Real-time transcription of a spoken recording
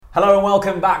Hello and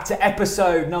welcome back to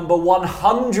episode number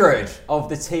 100 of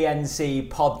the TNC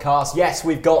podcast. Yes,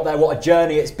 we've got there. What a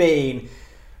journey it's been.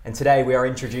 And today we are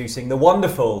introducing the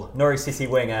wonderful Norwich City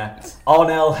winger,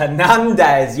 Arnel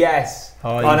Hernandez. Yes.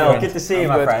 Hi, Arnel, good to see you,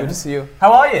 my friend. Good to see you.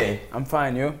 How are you? I'm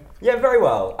fine, you? Yeah, very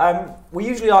well. We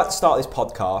usually like to start these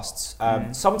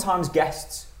podcasts. Sometimes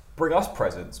guests bring us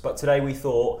presents, but today we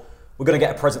thought we're going to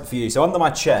get a present for you. So under my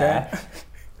chair,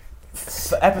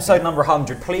 for episode number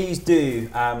 100, please do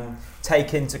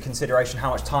take into consideration how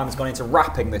much time has gone into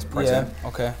wrapping this present. Yeah,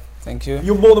 okay. Thank you.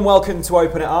 You're more than welcome to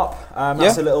open it up.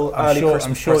 That's a little early Christmas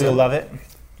I'm sure present. you'll love it.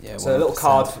 Yeah, So a little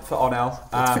card for Arnel.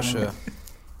 That's for sure.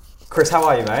 Chris, how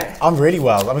are you, mate? I'm really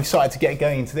well. I'm excited to get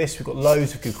going into this. We've got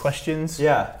loads of good questions.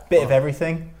 Yeah. Bit of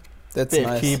everything. That's Bit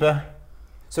nice. of Cuba.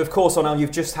 So of course, Arnel,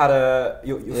 you've just had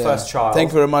your first child.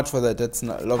 Thank you very much for that. That's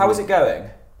lovely. How is it going?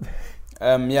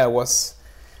 Yeah, it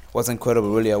was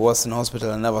incredible, really. I was in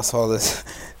hospital. I never saw this,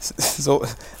 so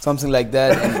something like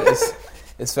that. And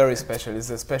it's very special. It's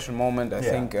a special moment. I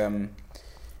think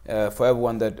for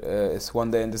everyone that is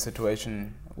one day in this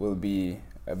situation will be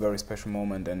a very special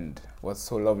moment, and was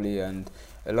so lovely and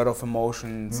a lot of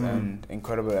emotions and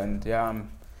incredible. And yeah,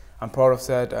 I'm proud of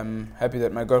that. I'm happy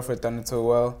that my girlfriend done it so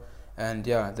well, and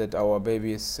yeah, that our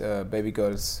baby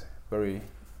girl is very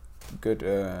good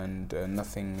and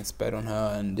nothing is bad on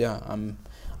her. And yeah, I'm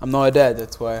not a dad.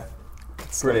 That's why.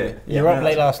 It's Brilliant. lovely. You were up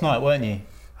late last night, weren't you?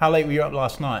 How late were you up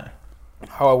last night?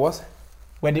 How I was?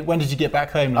 When did you get back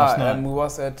home last night? We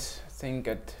was at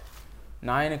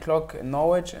 9 o'clock in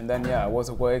Norwich, and then I was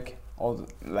awake till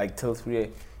 3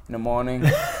 in the morning,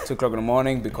 2 o'clock in the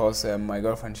morning, because my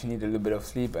girlfriend, she needed a little bit of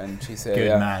sleep, and she said,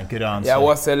 Good man, good answer. Yeah, I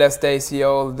was the last day here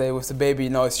all day with the baby.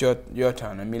 Now it's your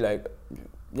turn, and me like,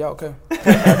 yeah, okay.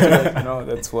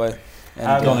 That's why.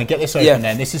 And, Go on and get this open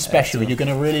then. This is special. You're going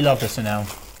to really love this now.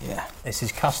 Yeah. This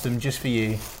is custom just for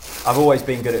you. I've always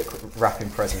been good at wrapping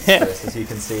presents, Chris, as you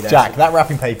can see there. Jack, that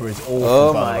wrapping paper is awesome.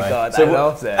 Oh by the my way. God, So I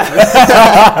love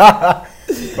that.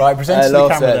 Right, present I to the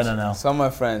love camera that. then now. So my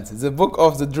friends, it's a book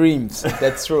of the dreams.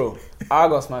 That's true.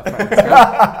 Argos, my friends.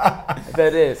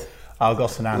 That is.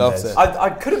 Argos Hernandez. Loves it. I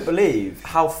couldn't believe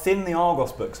how thin the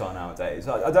Argos books are nowadays.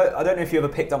 I don't know if you ever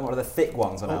picked up one of the thick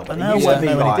ones on I But know, it used won't to be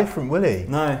know any like, different, will he?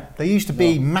 No. They used to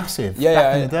be massive back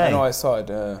Yeah, in the day. I know. I saw it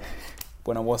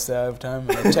when I was there every time.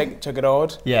 I check it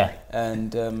out. Yeah.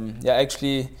 And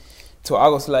actually, to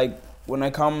Argos, like when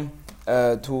I come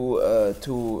thank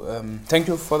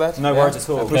you for that. No worries at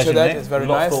all. I appreciate Pleasure, that. mate. It's very a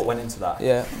lot nice. of thought went into that.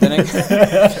 Yeah,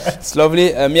 it's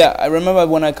lovely. I remember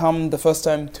when I come the first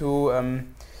time to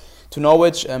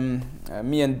Norwich.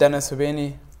 Me and Dennis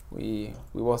Hrbeni, we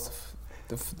was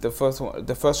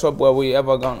the first shop where we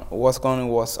ever was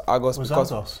Argos.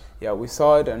 Argos? Yeah, we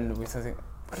saw it and we said,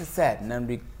 what is that? And then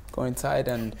we go inside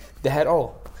and they had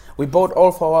all. We bought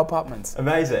all for our apartments.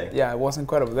 Amazing. Yeah, it was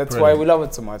incredible. That's Brilliant. why we love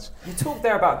it so much. You talked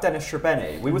there about Dennis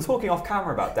Hrbeni. We were talking off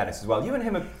camera about Dennis as well. You and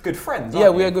him are good friends, Yeah,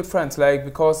 aren't we you? are good friends.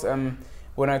 Because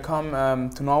when I come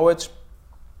to Norwich,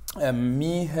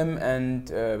 me, him, and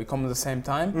we come at the same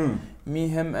time. Me,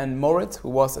 him, and Moritz, who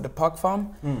was at the Park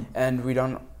Farm, and we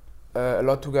done a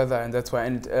lot together, and that's why.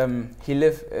 And he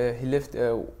lived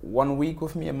 1 week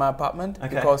with me in my apartment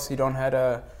because he don't had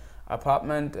a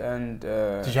apartment. And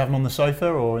Did you have him on the sofa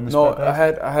or in the no, spare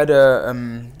bed? I had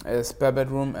a spare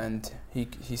bedroom, and he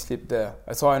slept there.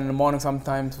 I saw him in the morning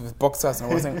sometimes with boxers,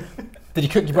 and I was thinking, Did he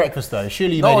cook your breakfast though?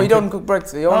 Surely you no, made him he don't cook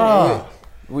breakfast. He only,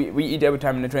 we eat every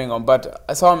time in the training ground, but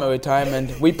I saw him every time,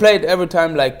 and we played every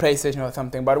time like PlayStation or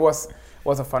something. But it was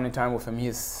a funny time with him.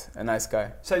 He's a nice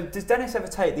guy. So does Dennis ever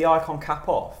take the icon cap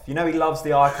off? You know he loves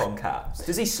the icon caps.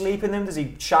 Does he sleep in them? Does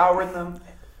he shower in them?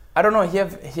 I don't know. He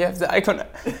have the icon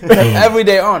every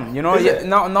day on. You know. Is it?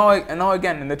 Now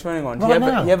again in the training ground. Right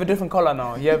now? He have a different color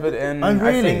now. He have it in Oh,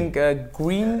 really? I think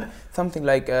green, something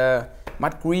like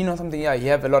matte green or something. Yeah, he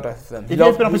have a lot of them. If you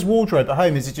open up his wardrobe at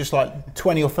home, is it just like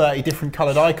 20 or 30 different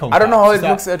coloured icons? I don't know how it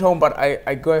looks at home, but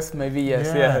I guess maybe yes.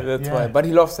 Yeah, Yeah, that's yeah. why. But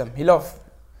he loves them. He loves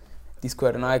this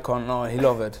squared an icon. No, he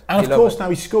love it. And He of love course, it. now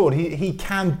he's scored. He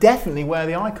can definitely wear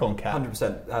the icon cap.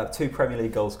 100%. 2 Premier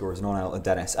League goal scorers, in Arnel and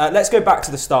Dennis. Let's go back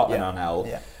to the start then, Arnel.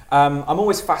 Yeah. I'm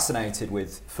always fascinated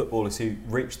with footballers who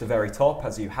reach the very top,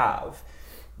 as you have.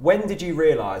 When did you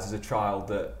realise as a child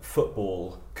that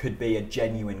football could be a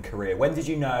genuine career? When did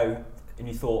you know and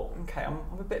you thought, okay, I'm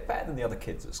a bit better than the other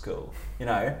kids at school? You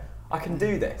know, I can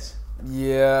do this.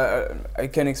 Yeah, I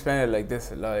can explain it like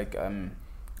this. Like,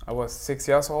 I was 6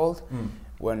 years old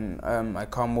when I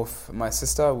come with my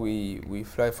sister. We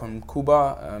fly from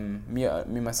Cuba, me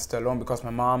and my sister alone, because my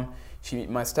mom, she met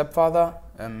my stepfather.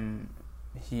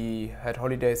 He had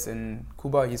holidays in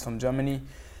Cuba. He's from Germany,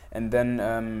 and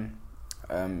then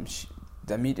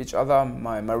they meet each other.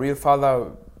 My real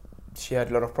father, she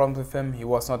had a lot of problems with him. He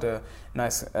was not a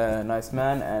nice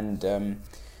man, and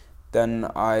then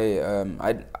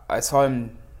I saw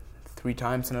him 3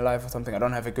 times in a life or something. I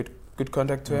don't have a good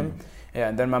contact to him. Yeah,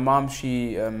 and then my mom,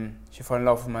 she fell in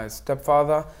love with my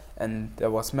stepfather, and they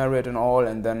was married and all,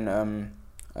 and then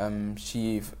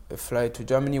she flew to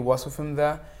Germany, was with him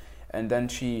there, and then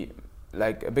she,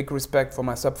 like, a big respect for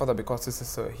my stepfather, because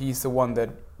he's the one that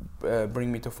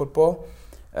bring me to football.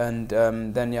 And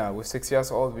then yeah, with 6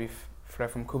 years old, we flew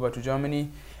from Cuba to Germany,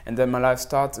 and then my life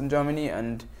starts in Germany,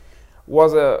 and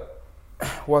was a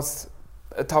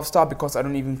tough start because I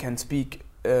don't even can speak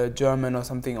German or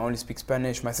something. I only speak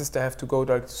Spanish. My sister have to go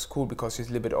direct to school because she's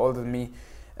a little bit older than me,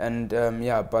 and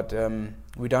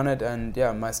we done it. And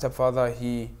yeah, my stepfather,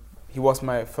 he was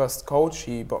my first coach.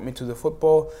 He brought me to the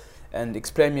football and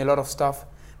explained me a lot of stuff.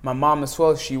 My mom as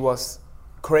well, she was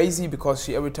crazy because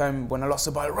she, every time when I lost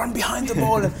the ball, run behind the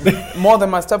ball. And more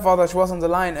than my stepfather, she was on the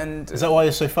line. And is that why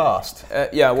you're so fast?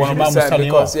 Yeah, 100%.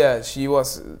 Because yeah, she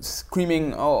was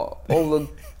screaming all the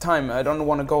time. I don't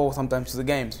want to go sometimes to the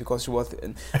games because she was.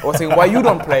 I was saying, why you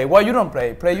don't play? Why you don't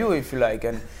play? Play you if you like.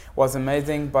 And it was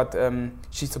amazing. But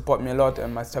she supported me a lot,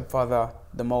 and my stepfather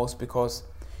the most, because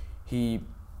he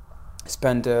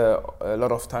spent a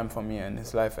lot of time for me in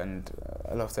his life, and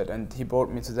I love that. And he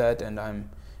brought me to that, and I'm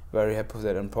very happy with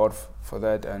that and proud for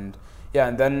that. And yeah,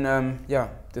 and then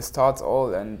this starts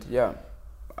all, and yeah,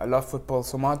 I love football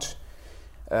so much.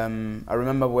 I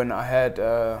remember when I had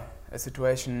a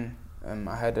situation.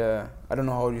 I don't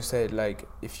know how you say it, like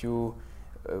if you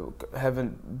have a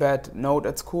bad note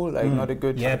at school, like not a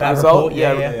good bad result,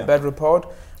 report, bad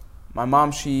report. My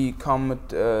mom, she come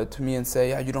to me and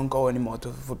say, you don't go anymore to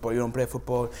football, you don't play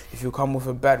football if you come with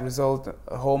a bad result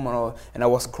at home and all. And I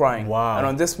was crying. Wow. And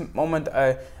on this moment,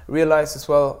 I realized as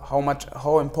well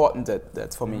how important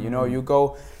that's for me. You know, you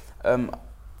go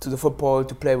to the football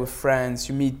to play with friends,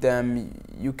 you meet them,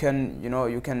 you can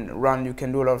run, you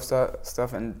can do a lot of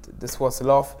stuff, and this was a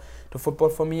love to football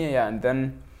for me. Yeah, and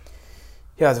then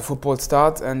the football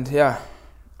starts, and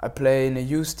I play in the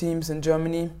youth teams in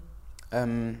Germany.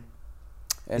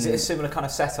 Is it a similar kind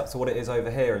of setup to what it is over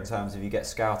here in terms of you get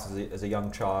scouted as a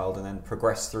young child and then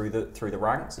progress through the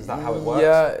ranks? Is that how it works?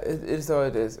 Yeah, it is how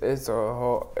it is. It's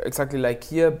exactly like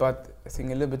here, but I think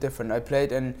a little bit different. I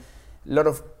played in a lot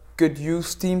of good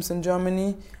youth teams in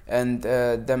Germany, and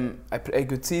then I played a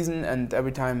good season, and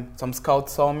every time some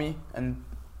scouts saw me and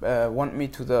want me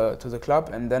to the club,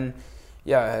 and then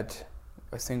I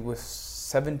think with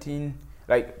 17,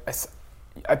 like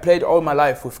I played all my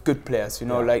life with good players,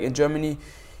 like in Germany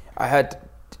I had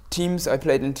teams, I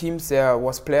played in teams, there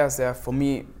was players there for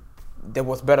me that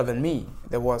was better than me,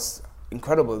 that was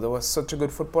incredible, there was such a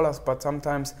good footballers, but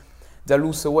sometimes they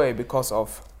lose away because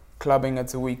of clubbing at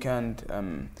the weekend,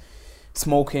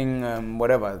 smoking,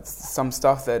 whatever, some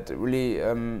stuff that really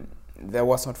there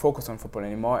was not focused on football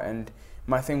anymore. And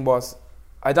my thing was,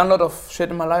 I done a lot of shit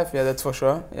in my life, that's for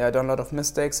sure, I done a lot of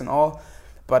mistakes and all,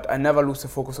 but I never lose the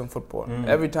focus on football.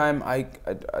 Every time I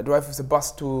drive with the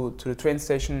bus to the train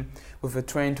station, with the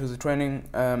train to the training,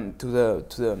 to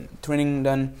the training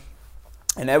then,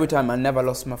 and every time I never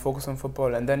lost my focus on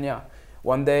football. And then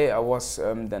one day I was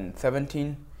then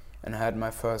 17, and I had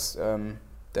my first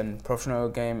then professional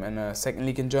game in a second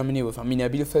league in Germany with Arminia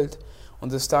Bielefeld on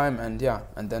this time, and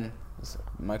then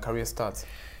my career starts.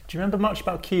 Do you remember much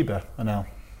about Cuba, Anel? Do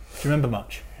you remember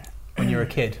much when you were a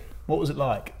kid? What was it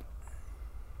like?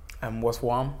 Was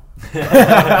warm,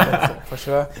 for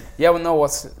sure. Yeah, well, no, it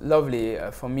was lovely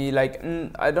for me. Like,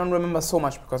 I don't remember so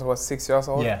much because I was 6 years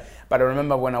old. Yeah. But I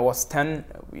remember when I was 10,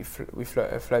 we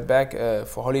flew back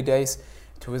for holidays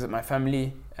to visit my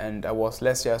family, and I was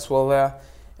last year as well there.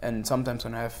 And sometimes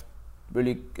when I have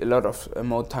really a lot of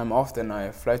more time off, then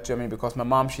I fly to Germany because my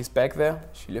mom, she's back there.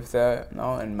 She lives there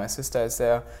now, and my sister is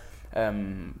there.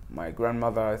 My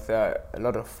grandmother is there. A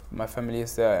lot of my family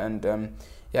is there, and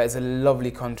it's a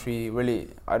lovely country, really.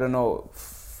 I don't know,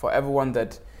 for everyone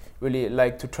that really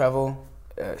like to travel,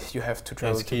 you have to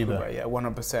travel to Cuba. Yeah,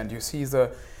 100%. You see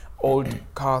the old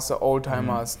cars, the old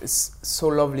timers. It's so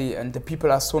lovely, and the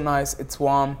people are so nice. It's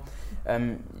warm.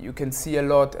 You can see a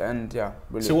lot, and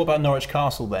really. So what about Norwich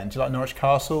Castle then? Do you like Norwich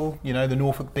Castle? You know, the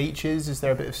Norfolk beaches. Is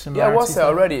there a bit of similarity? Yeah, I was there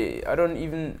already. I don't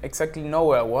even exactly know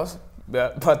where I was,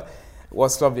 but it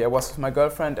was lovely. I was with my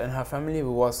girlfriend and her family.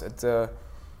 We was at the,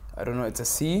 I don't know, it's a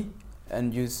sea,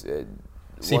 and you sea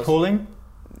pooling?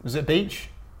 Was it beach?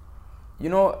 You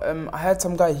know, I had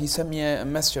some guy, he sent me a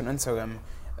message on Instagram,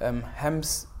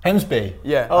 Hemsby.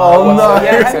 Yeah. Oh no!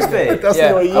 Yeah, Hemsby. That's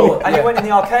Yeah. not you. Oh, and you went in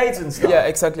the arcades and stuff. Yeah,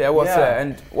 exactly. I was Yeah. there,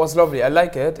 and it was lovely. I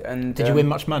like it. And Did you win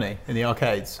much money in the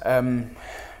arcades? No.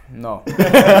 No.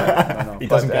 He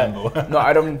doesn't But, gamble. No,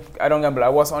 I don't gamble. I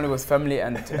was only with family,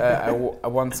 and I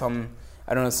won some,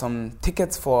 I don't know, some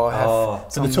tickets for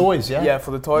For the toys, yeah? yeah,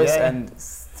 for the toys Yeah. and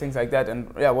things like that.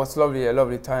 And yeah, it was lovely, a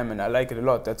lovely time, and I like it a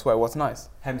lot. That's why it was nice.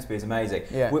 Hemsby is amazing.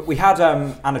 Yeah. We had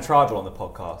Anna Tribal on the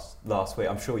podcast last week.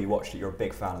 I'm sure you watched it. You're a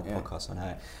big fan of the podcast, I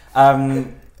know.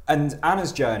 And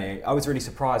Anna's journey, I was really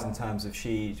surprised in terms of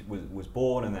she was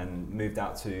born and then moved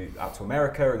out to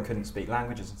America and couldn't speak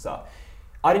languages and stuff.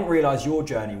 I didn't realise your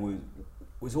journey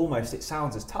was almost, it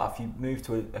sounds as tough. You moved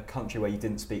to a country where you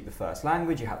didn't speak the first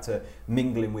language, you had to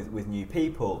mingle in with new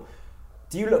people.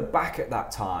 Do you look back at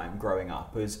that time growing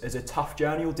up as a tough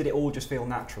journey, or did it all just feel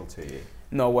natural to you?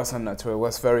 No, it wasn't natural. It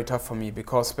was very tough for me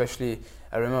because especially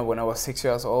I remember when I was 6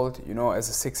 years old, you know, as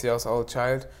a 6 years old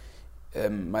child,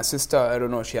 my sister, I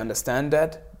don't know if she understand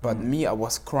that, but me, I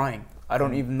was crying. I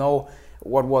don't even know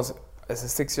what was, as a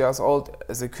 6 years old,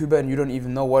 as a Cuban, you don't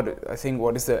even know what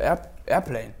is the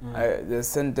airplane.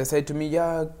 They say to me,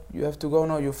 yeah, you have to go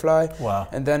now, you fly, Wow.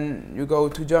 and then you go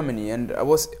to Germany. And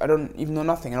I don't even know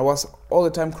nothing. I was all the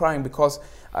time crying because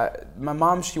my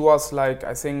mom, she was like,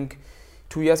 I think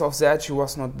 2 years of that, she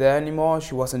was not there anymore.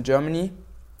 She was in Germany,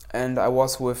 and I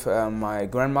was with my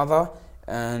grandmother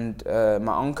and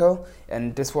my uncle,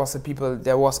 and this was the people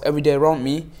that was every day around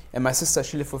me. And my sister,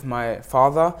 she lived with my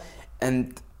father,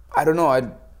 and I don't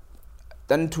know,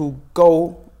 then to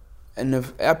go in an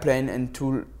airplane and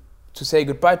to say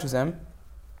goodbye to them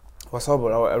was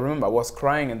horrible. I remember I was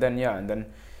crying, and then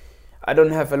I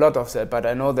don't have a lot of that, but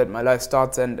I know that my life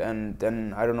starts and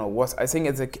then I don't know. I think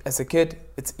as a kid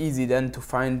it's easy then to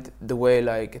find the way,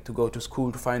 like to go to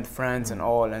school, to find friends and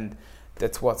all, and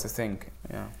that's what's the thing.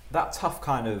 Yeah. That tough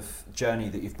kind of journey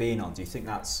that you've been on, do you think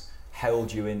that's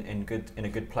held you in a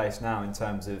good place now, in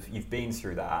terms of you've been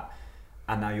through that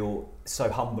and now you're so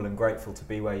humble and grateful to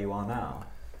be where you are now?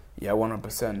 Yeah,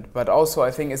 100%. But also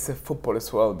I think it's the football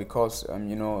as well, because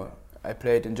you know, I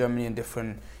played in Germany in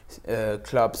different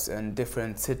clubs and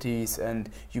different cities, and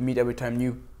you meet every time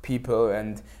new people,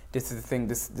 and this is the thing.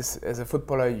 This as a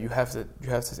footballer, you have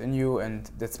this in you, and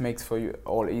that makes for you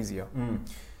all easier.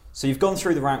 So you've gone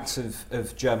through the ranks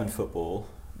of German football,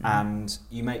 and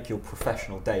you make your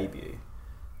professional debut.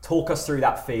 Talk us through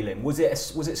that feeling. Was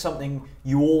it something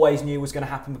you always knew was going to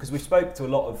happen? Because we've spoken to a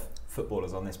lot of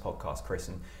footballers on this podcast, Chris,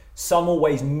 and some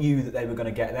always knew that they were going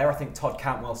to get there. I think Todd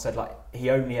Cantwell said like he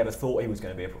only ever thought he was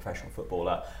going to be a professional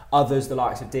footballer. Others, the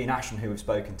likes of Dean Ashton, who we've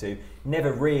spoken to,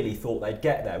 never really thought they'd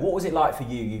get there. What was it like for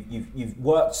you? You've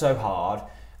worked so hard,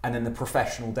 and then the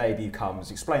professional debut comes.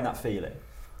 Explain that feeling.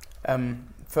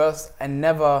 First, I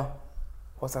never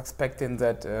was expecting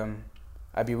that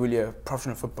I'd be really a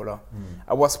professional footballer.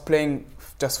 I was playing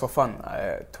just for fun,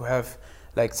 to have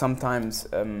like sometimes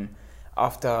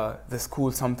after the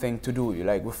school something to do,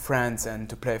 like with friends, and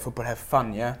to play football, have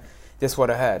fun. Yeah, that's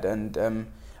what I had, and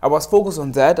I was focused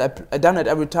on that. I done it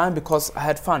every time because I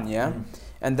had fun. Yeah,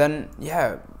 and then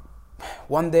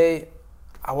one day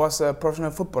I was a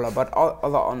professional footballer, but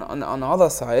on the other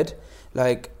side,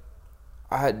 like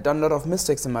I had done a lot of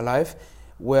mistakes in my life,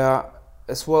 where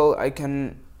as well I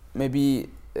can maybe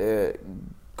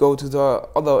go to the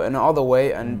other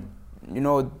way and you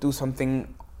know, do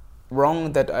something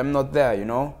wrong that I'm not there, you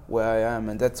know, where I am,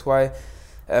 and that's why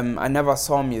I never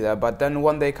saw me there. But then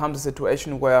one day comes a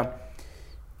situation where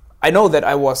I know that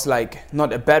I was like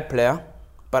not a bad player,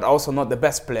 but also not the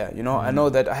best player, you know. I know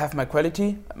that I have my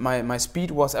quality, my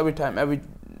speed was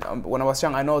when I was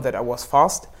young, I know that I was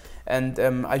fast, and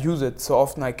I use it so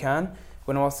often I can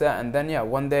when I was there. And then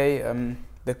one day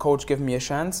the coach gave me a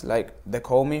chance, like they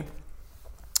called me.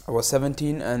 I was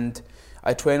 17 and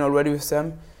I trained already with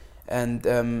them, and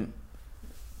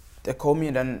they called me,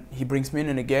 and then he brings me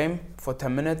in a game for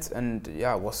 10 minutes, and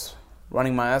I was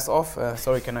running my ass off.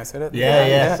 Sorry, can I say that?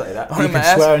 Yeah. Say that. You can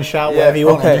swear and shout whatever you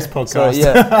want on this podcast.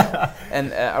 Sorry,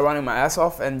 and running my ass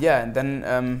off, and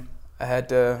then I had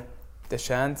the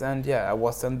chance, and I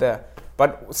was then there.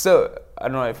 But still, I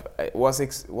don't know if it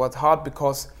was hard,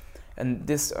 because on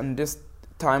this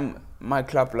time my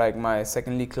club, like my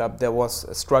second league club, there was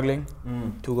struggling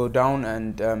to go down,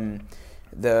 and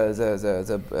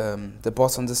the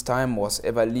boss on this time was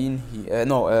Evalin.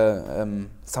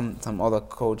 Some other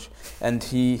coach, and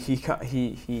he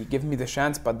gave me the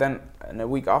chance, but then in a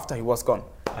week after he was gone.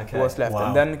 Okay. He was left. Wow.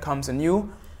 And then comes a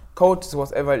new coach. This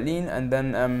was Evalin, and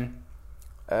then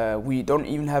we don't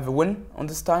even have a win on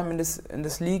this time in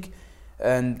this league,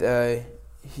 and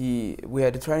we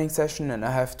had a training session, and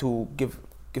I have to give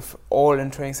give all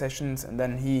in training sessions, and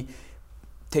then he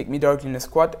take me directly in the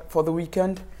squad for the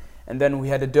weekend. And then we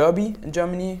had a derby in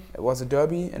Germany. It was a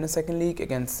derby in the second league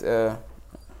against a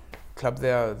club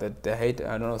there that they hate,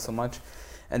 I don't know so much.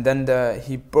 And then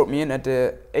he brought me in at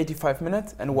the 85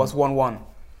 minutes, and it was 1-1.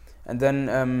 And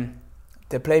then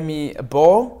they play me a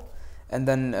ball, and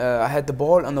then I had the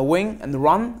ball on the wing and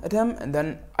run at him, and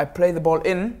then I play the ball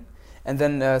in, and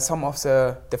then some of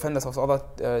the defenders of the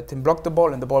other team block the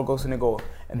ball, and the ball goes in the goal.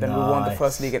 And then we won the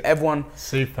first league, and everyone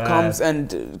comes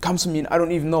to me, and I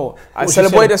don't even know. I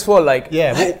celebrate as well, like...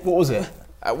 Yeah, what was it?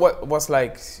 What was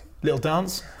like... Little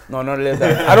dance? No, not a little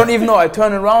dance. I don't even know. I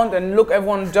turn around and look,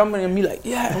 everyone jumping, and me like,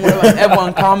 yeah, and whatever, and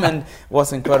everyone come, and it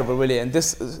was incredible, really. And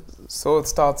this, so it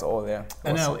starts all there.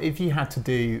 And now, if you had to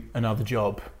do another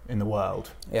job in the world,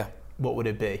 yeah, what would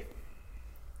it be?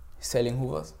 Sailing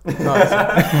Hoovers.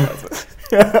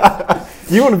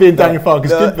 You want to be in Daniel Farke's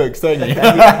good books, don't you?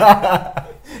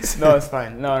 No, it's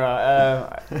fine. No.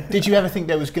 Did you ever think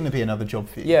there was going to be another job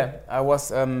for you? Yeah, I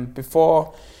was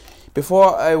before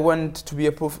I went to be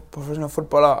a professional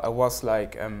footballer. I was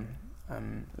like I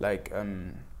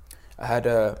had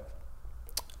a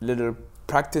little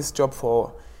practice job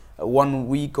for 1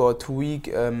 week or 2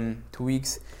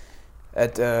 weeks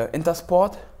at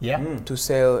Intersport. Yeah. To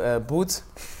sell boots.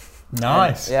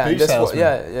 Nice. And, boot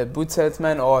salesman. Boot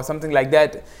salesman or something like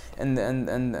that. And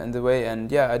the way, and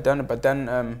yeah, I done it. But then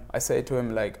I say to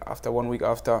him, like, after 1 week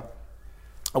after,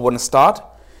 I want to start,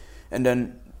 and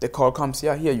then the call comes.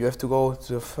 Yeah, here you have to go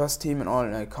to the first team and all.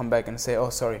 And I come back and say, oh,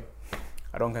 sorry,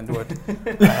 I don't can do it.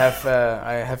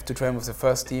 I have to train with the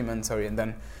first team, and sorry. And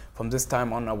then from this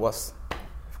time on, I was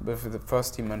with the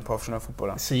first team and professional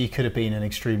footballer. So you could have been an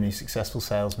extremely successful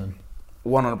salesman.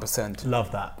 100%.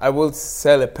 Love that. I will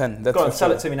sell a pen. That's go on,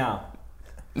 sell it to me now.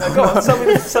 No, go on, sell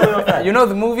me my pen. You know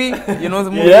the movie?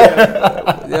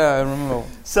 Yeah. Yeah, I remember.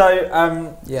 So,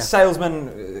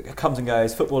 salesman comes and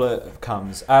goes, footballer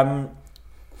comes.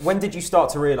 When did you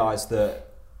start to realise that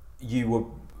you were,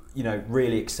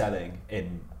 really excelling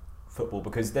in football?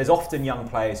 Because there's often young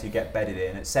players who get bedded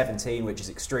in at 17, which is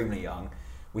extremely young.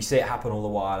 We see it happen all the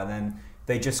while, and then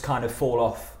they just kind of fall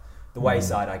off the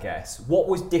wayside, I guess. What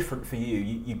was different for you?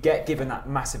 You get given that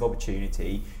massive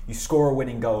opportunity, you score a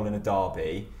winning goal in a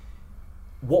derby.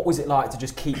 What was it like to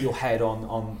just keep your head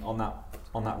on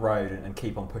that road and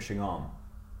keep on pushing on?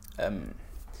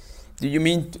 Do you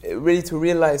mean really to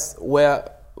realize when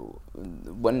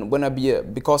I be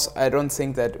because I don't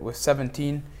think that with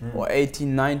 17 or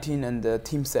 18, 19 and the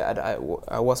teams that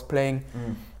I was playing,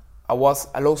 I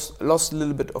lost a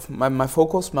little bit of my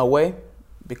focus, my way,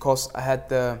 because I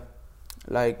had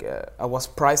I was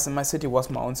prized in my city. It was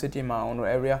my own city, my own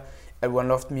area. Everyone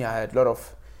loved me. I had a lot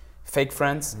of fake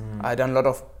friends. I had done a lot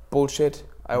of bullshit.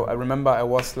 I remember I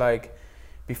was like,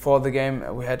 before the game,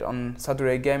 we had on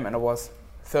Saturday game, and I was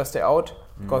Thursday out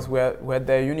because we had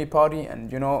their uni party,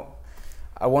 and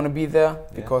I want to be there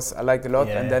because I liked it a lot.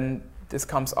 And then this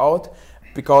comes out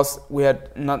because we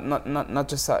had not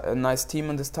just a nice team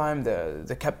on this time.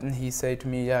 The captain, he said to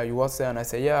me, yeah, you was there, and I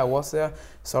say, yeah, I was there.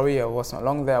 Sorry, I was not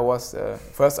long there. I was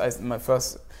my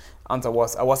first answer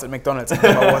was I was at McDonald's.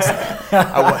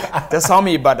 They saw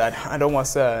me, but I don't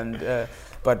was there. And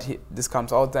but this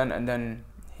comes out then, and then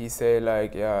he say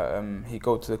like, he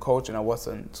go to the coach, and I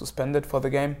wasn't suspended for the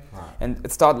game. Right. And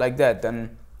it started like that.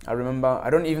 Then I remember, I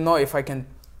don't even know if I can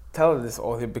tell this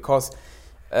all here, because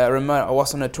I remember I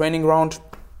was on a training ground.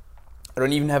 I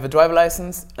don't even have a driver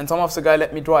license, and some of the guy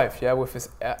let me drive, with his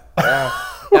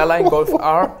airline Golf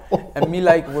R, and me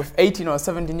like with 18 or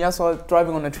 17 years old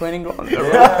driving on a training ground.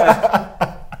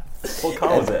 What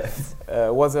car was it?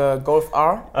 Was a Golf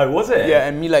R. Oh, was it? Yeah,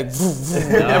 and me like,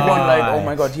 everyone like, oh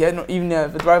my god, he had not even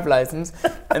have a driver license,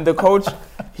 and the coach,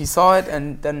 he saw it,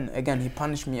 and then again he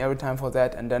punished me every time for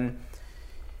that, and then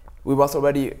we was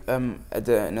already in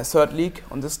a third league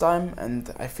on this time,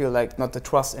 and I feel like not the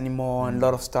trust anymore and a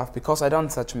lot of stuff because I done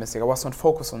such a mistake. I was not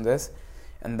focused on this,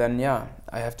 and then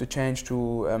I have to change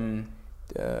to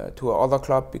another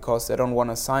club because they don't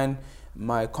want to sign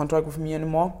my contract with me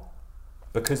anymore.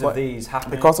 Because of these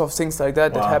happening? Because of things like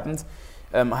that that happened.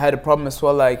 I had a problem as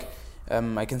well, like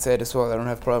I can say it as well, I don't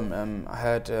have a problem.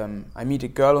 I meet a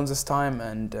girl on this time,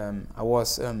 and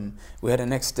we had a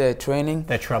next day training.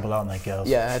 They're trouble, aren't they, girls?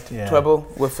 Yeah, I had trouble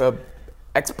with a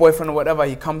ex-boyfriend or whatever.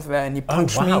 He comes there and he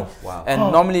punched me. Wow.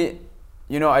 And normally,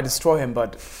 I destroy him,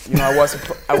 but I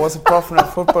was a professional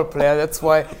football player. That's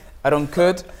why I don't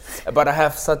quit. But I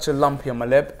have such a lump here on my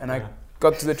lip, and I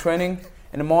got to the training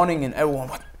in the morning, and everyone,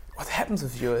 what happens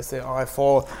with you? I say, I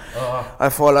fall. I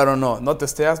fall, I don't know. Not the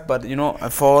stairs, but I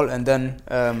fall, and then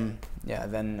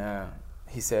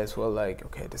he says, well, like,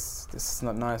 okay, this is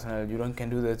not nice, and you can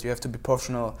do that. You have to be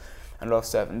professional and a lot of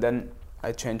stuff. And then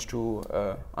I changed to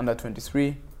under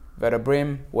 23, Werder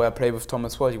Bremen, where I played with Tom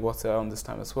as well. He was there on this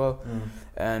time as well.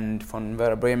 And from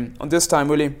Werder Bremen, on this time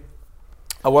really,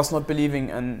 I was not believing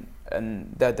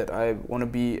in that I want to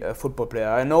be a football player.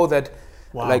 I know that,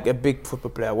 like a big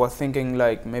football player. I was thinking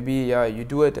like maybe you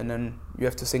do it, and then you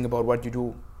have to think about what you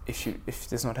do if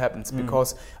this not happens.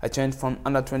 Because I changed from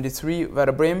under 23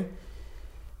 Werder Bremen.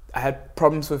 I had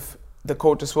problems with the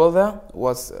coach as well. There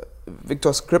was Viktor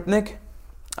Skripnik.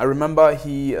 I remember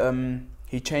he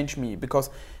changed me because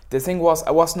the thing was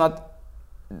I was not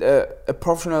a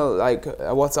professional, like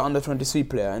I was an under 23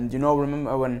 player, and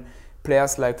remember when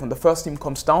players like from the first team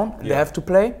comes down and they have to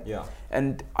play,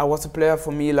 and I was a player,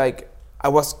 for me, like I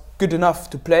was good enough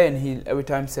to play, and he every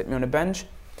time set me on a bench,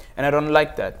 and I don't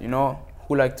like that.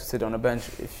 Who like to sit on a bench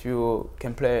if you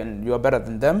can play and you are better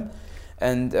than them?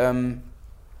 And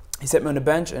he set me on the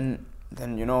bench, and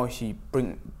then he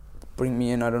bring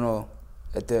me in, I don't know,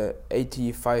 at the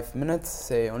 85 minutes,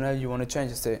 say, Onel, you want to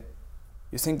change? I say,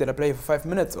 you think that I play for 5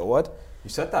 minutes or what? You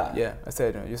said that? Yeah, I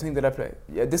said, you think that I play?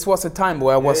 Yeah, this was a time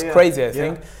where I was crazy, I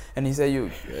think. And he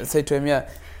said, I said to him,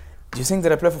 do you think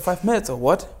that I play for 5 minutes or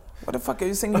what? What the fuck are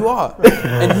you saying you are?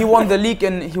 And he won the league,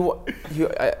 and he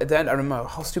at the end, I remember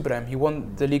how stupid I am. He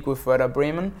won the league with Werder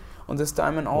Bremen on this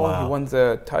time and all. He won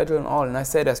the title and all. And I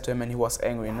said this to him, and he was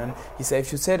angry. And then he said,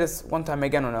 if you say this one time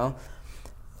again, Onel,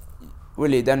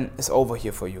 really, then it's over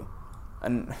here for you.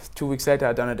 And 2 weeks later,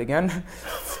 I done it again.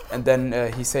 And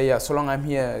then he said, so long I'm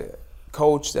here,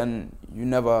 coach, then you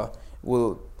never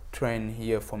will train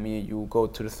here for me. You go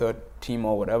to the third team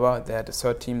or whatever. They had a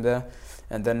third team there.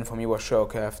 And then for me was sure,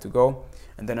 okay, I have to go.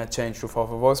 And then I changed to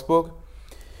VfL Wolfsburg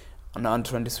on under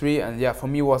 23. And for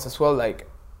me was as well, like,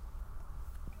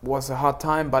 was a hard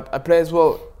time. But I played as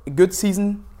well a good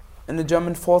season in the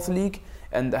German 4th league.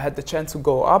 And I had the chance to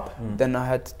go up. Then I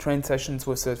had train sessions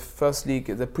with the first league,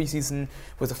 the preseason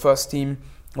with the first team,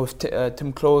 with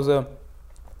Tim Klose.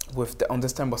 On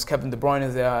this time was Kevin De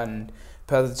Bruyne there, and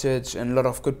Perisic, and a lot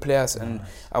of good players. And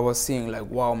I was seeing like,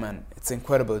 wow, man, it's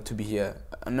incredible to be here.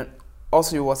 And then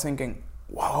also you was thinking,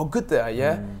 wow, how good they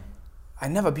are, I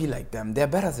never be like them. They're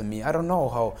better than me. I don't know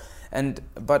how.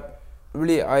 But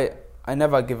really, I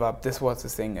never give up. This was the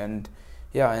thing. And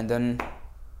and then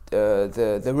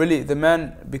the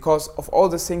man, because of all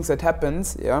the things that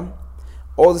happens,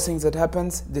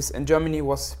 this in Germany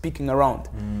was speaking around.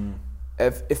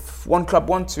 If one club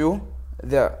wants you,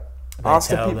 they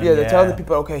tell the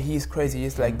people, okay, he's crazy,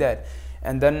 he's like that.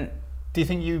 And then, do you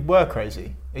think you were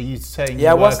crazy? Are you saying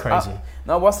you were crazy?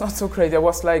 No, I was not so crazy. I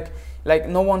was like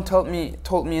no one told me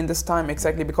in this time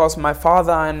exactly, because my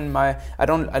father and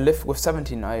I live with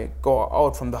 17. I go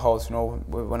out from the house,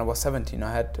 when I was 17.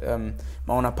 I had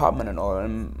my own apartment and all.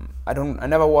 And I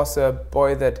never was a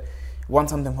boy that want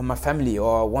something from my family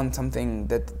or want something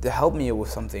that they help me with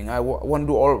something. I want to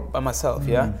do all by myself,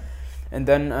 And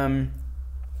then,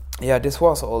 this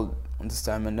was all on this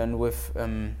time. And then with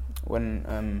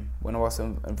when I was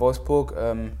in Wolfsburg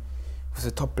with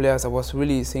the top players, I was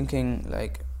really thinking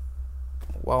like,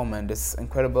 wow, man, this is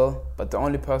incredible. But the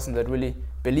only person that really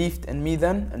believed in me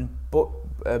then, and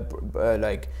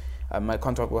my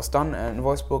contract was done in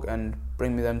Wolfsburg, and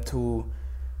bring me them to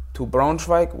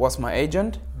Braunschweig, was my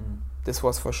agent. This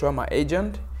was for sure my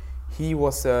agent. He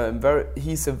was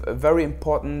he's a very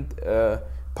important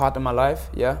part of my life.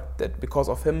 That because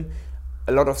of him,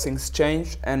 a lot of things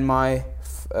changed. And my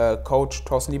coach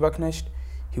Thorsten Lieberknecht,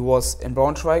 he was in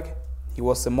Braunschweig. He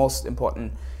was the most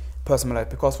important person in my life,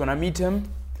 because when I meet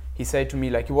him, he said to me,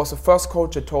 like, he was the first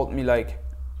coach that told me, like,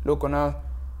 look, Onel,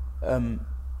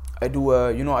 I do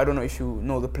I don't know if you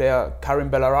know the player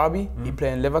Karim Bellarabi. He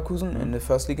played in Leverkusen in the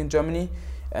first league in Germany,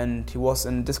 and he was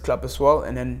in this club as well.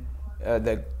 And then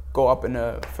they go up in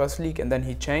the first league, and then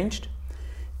he changed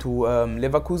to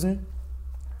Leverkusen,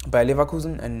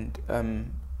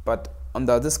 and but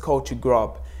under this coach he grew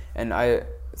up. And I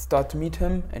start to meet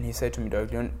him, and he said to me,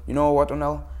 you know what,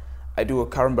 Onel, I do a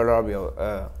Karim Bellarabi,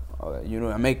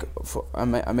 I make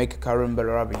a Karim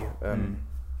Bellarabi,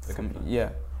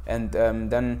 and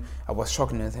then I was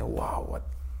shocked, and I said, wow, what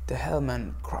the hell,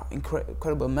 man,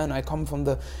 incredible, man. I come from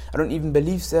I don't even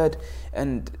believe that.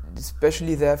 And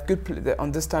especially they have good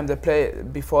on this time they play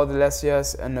before the last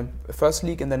years in the first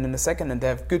league and then in the second, and they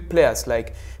have good players,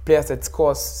 like players that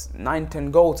scores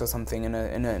 9-10 goals or something in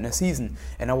a season.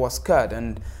 And I was scared.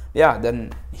 And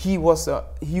then he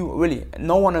really,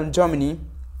 no one in Germany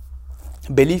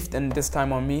believed in this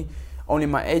time on me, only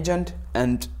my agent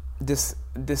and this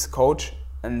coach.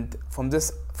 And from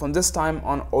from this time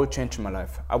on, all changed in my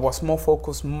life. I was more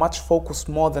focused, much focused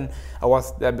more than I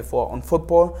was there before on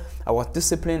football. I was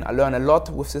disciplined. I learned a lot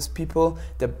with these people.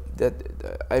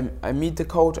 I meet the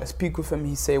coach, I speak with him.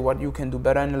 He say what you can do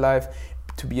better in life,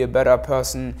 to be a better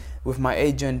person. With my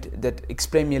agent that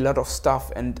explained me a lot of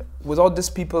stuff. And without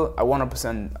these people, I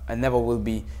 100%, I never will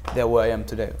be there where I am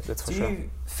today. That's for sure. Do you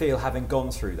feel, having gone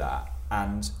through that,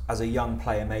 and as a young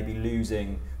player maybe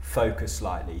losing focus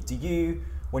slightly, do you,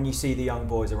 when you see the young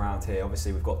boys around here,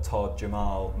 obviously we've got Todd,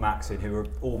 Jamal, Maxine, who are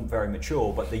all very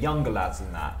mature, but the younger lads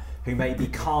than that, who maybe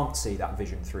can't see that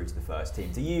vision through to the first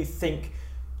team, do you think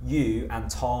you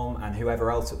and Tom and whoever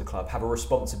else at the club have a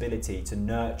responsibility to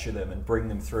nurture them and bring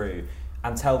them through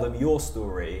and tell them your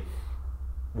story,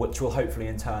 which will hopefully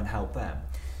in turn help them?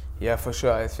 Yeah, for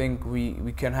sure. I think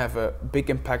we can have a big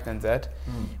impact on that.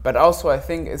 But also I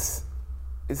think it's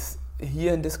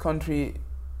here in this country,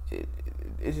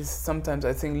 it is sometimes,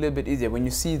 I think, a little bit easier. When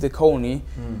you see the colony,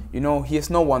 you know,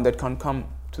 here's no one that can come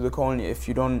to the colony if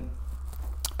you don't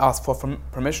ask for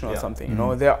permission or something. You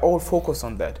know, they're all focused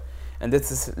on that. And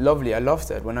this is lovely. I love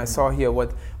that. When I saw here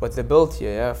what they built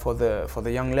here, for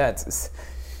the young lads.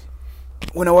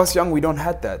 When I was young, we don't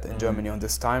had that in Germany on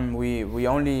this time. We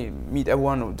only meet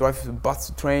everyone, drive the bus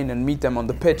to train and meet them on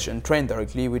the pitch and train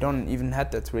directly. We don't even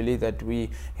had that really, that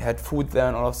we had food there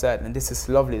and all of that. And this is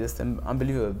lovely, this is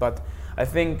unbelievable. But I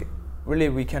think really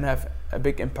we can have a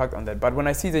big impact on that. But when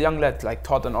I see the young lads like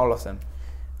Todd and all of them,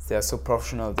 they're so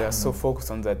professional, they're so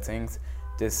focused on that things.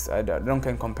 I don't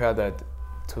can compare that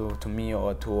to me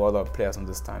or to other players on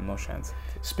this time, no chance.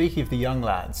 Speaking of the young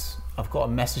lads, I've got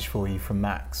a message for you from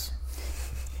Max.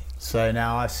 So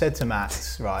now I've said to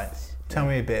Max, right, tell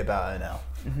me a bit about Ernel.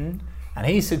 And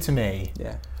he said to me,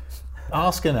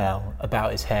 ask Ernel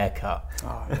about his haircut.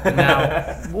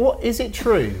 Now, is it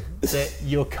true that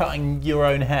you're cutting your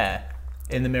own hair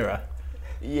in the mirror?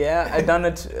 Yeah, I done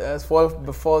it as well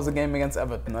before the game against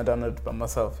Everton. I done it by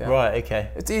myself. Yeah. Right. Okay.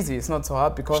 It's easy. It's not so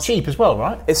hard because it's cheap as well,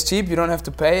 right? It's cheap. You don't have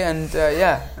to pay, and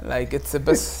like it's the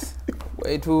best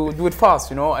way to do it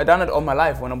fast. You know, I done it all my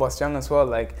life when I was young as well.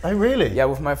 Like. Oh really? Yeah,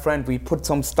 with my friend, we put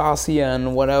some stars here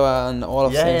and whatever and all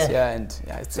of things. Yeah, and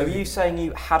It's so, are you saying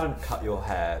you hadn't cut your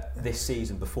hair this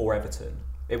season before Everton?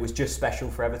 It was just special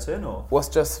for Everton, or? Was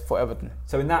just for Everton.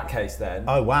 So in that case then,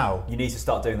 oh wow, you need to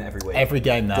start doing that every week. Every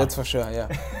game now. That's for sure, yeah.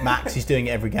 Max, he's doing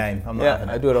it every game. I'm not having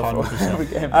it. I do it every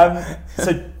game.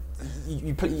 So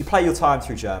you play your time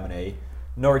through Germany,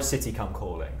 Norwich City come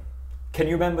calling. Can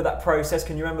you remember that process?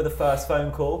 Can you remember the first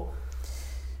phone call?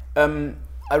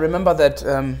 I remember that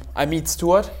I meet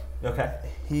Stuart. Okay.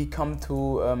 He come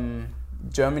to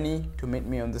Germany to meet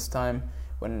me on this time.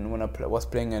 When I was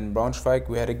playing in Braunschweig,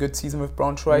 we had a good season with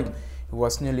Braunschweig. He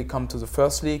was nearly come to the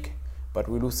first league, but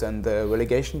we lose in the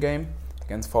relegation game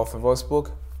against VfL Wolfsburg.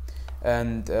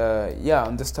 And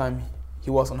on this time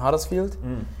he was on Huddersfield,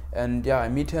 and I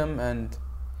meet him, and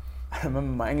I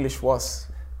remember my English was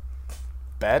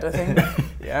bad, I think.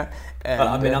 And,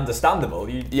 I mean, understandable.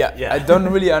 I don't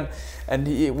really. And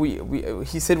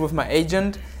he said with my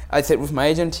agent. I said with my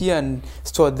agent here, and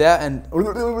stood there, and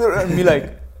me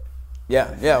like.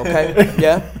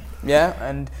 Okay,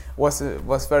 and was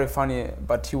very funny,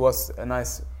 but he was a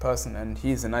nice person, and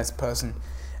he's a nice person,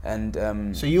 and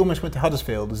so you almost went to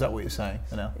Huddersfield. Is that what you're saying?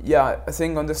 Yeah, I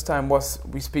think on this time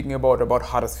we speaking about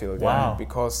Huddersfield. Wow.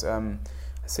 Because I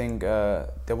think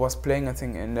there was playing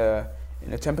in the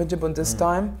championship on this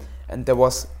time, and there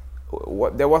was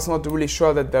not really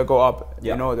sure that they'll go up.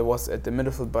 You know, there was at the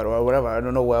midfield, but or whatever. I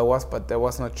don't know where I was, but there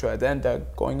was not sure. Then they're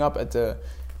going up at the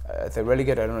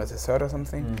relegate, I don't know, at the third or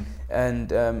something. And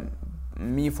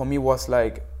for me was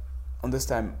like, on this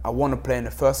time, I want to play in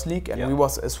the first league, and we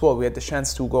was as well. We had the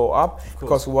chance to go up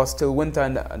because we was still winter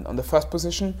on the first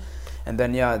position, and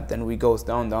then we goes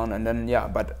down, and then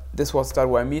But this was that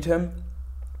where I meet him,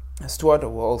 Stuart.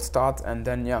 We all start, and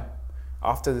then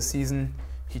after the season,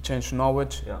 he changed to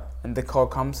Norwich, and the call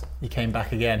comes. He came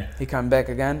back again. He came back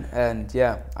again, and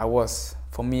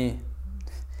for me,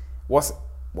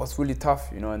 was really tough,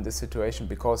 you know, in this situation,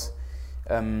 because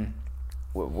when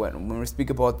we speak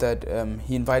about that,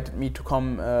 he invited me to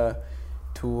come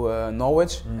to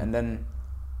Norwich, and then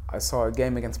I saw a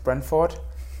game against Brentford.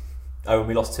 Oh, and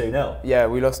we lost 2-0. Yeah,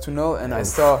 we lost 2-0, and I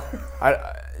saw,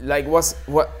 it was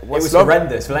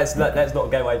horrendous. So let's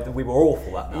not go away. We were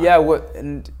awful that night. Yeah,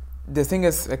 and the thing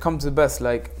is, it comes to the best.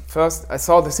 Like, first, I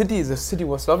saw the city. The city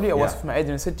was lovely. I was with my agent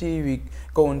in the city. We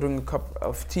go and drink a cup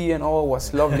of tea and all. It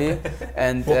was lovely.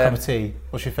 And what cup of tea?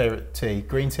 What's your favourite tea?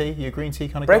 Green tea? You a green tea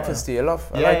kind of breakfast guy? Tea. I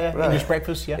love. English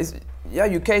breakfast. Yeah.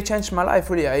 UK changed my life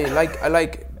really. I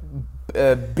like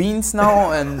beans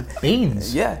now and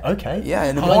beans. Yeah. Okay. Yeah,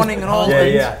 in the morning and all.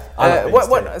 Yeah.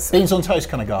 Beans on toast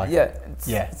kind of guy. Yeah.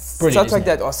 Yeah. Stuff like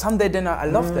that, or Sunday dinner. I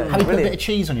love that. Have you put a bit of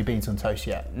cheese on your beans on toast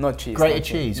yet? Not cheese. Grated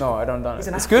cheese. No, I don't.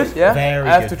 It's good. Yeah. Very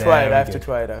I have good, to try it. very I have to good.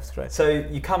 try it. So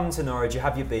you come to Norwich, you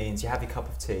have your beans, you have your cup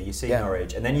of tea, you see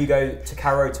Norwich, and then you go to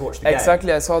Carrow to watch the game.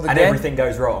 Exactly. I saw the game. And everything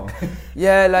goes wrong.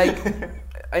 Yeah, like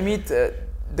I meet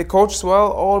the coach as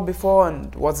well all before, and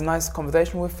it was a nice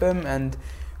conversation with him and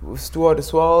with Stuart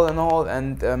as well and all,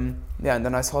 and and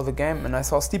then I saw the game and I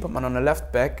saw Stiepermann on the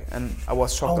left back and I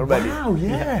was shocked already. Wow,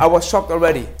 yeah. I was shocked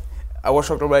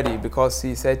already because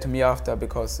he said to me after,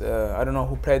 because I don't know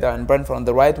who played there in Brentford on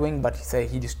the right wing, but he said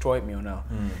he destroyed me now.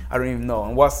 I don't even know.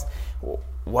 And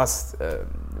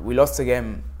we lost the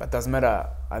game, but doesn't matter.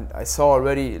 I saw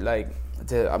already like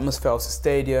the atmosphere of the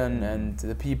stadium and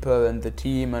the people and the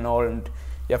team and all, and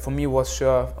for me it was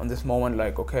sure on this moment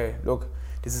like, okay, look,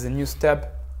 this is a new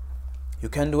step. You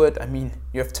can do it. I mean,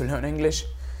 you have to learn English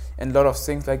and a lot of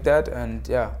things like that, and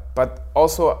but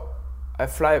also I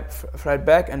fly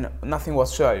back and nothing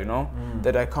was sure,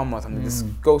 that I come or something. This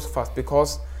goes fast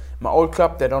because my old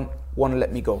club, they don't want to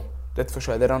let me go. That's for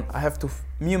sure. They don't. I have to.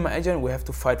 Me and my agent, we have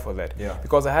to fight for that. Yeah.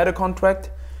 Because I had a contract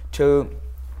till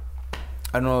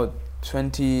I don't know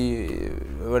 20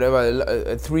 whatever,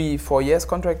 a 3-4 years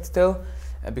contract still,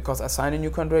 because I signed a new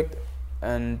contract,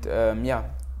 and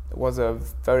it was a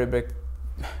very big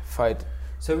fight.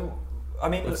 So, I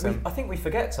mean, I think we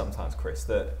forget sometimes, Chris,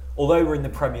 that although we're in the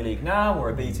Premier League now,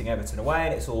 we're beating Everton away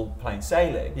and it's all plain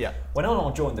sailing, when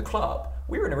Onel joined the club,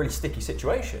 we were in a really sticky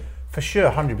situation. For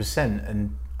sure, 100%.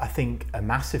 And I think a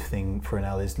massive thing for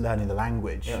Onel is learning the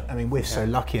language. Yeah. I mean, we're so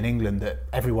lucky in England that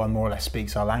everyone more or less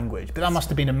speaks our language. But that must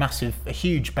have been a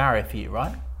huge barrier for you,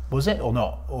 right? Was it or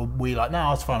not? Or were you like,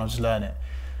 no, it's fine, I'll just learn it?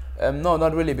 No,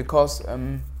 not really, because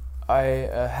I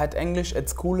had English at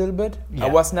school a little bit. Yeah. I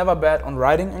was never bad on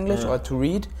writing English or to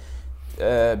read,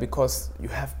 because you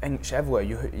have English everywhere.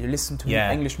 You listen to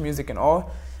English music and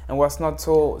all, and was not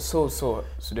so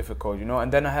difficult,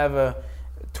 And then I have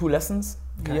 2 lessons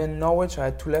here in Norwich. I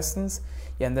had 2 lessons,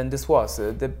 and then this was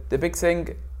the big thing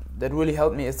that really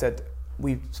helped me is that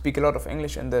we speak a lot of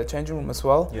English in the changing room as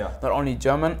well. Yeah. Not only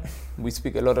German, we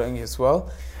speak a lot of English as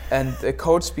well, and the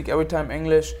coach speak every time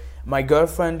English. My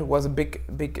girlfriend was a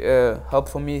big help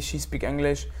for me. She speak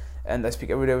English, and I speak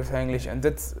every day with her English, and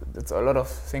that's a lot of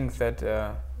things that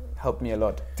helped me a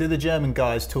lot. Do the German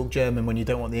guys talk German when you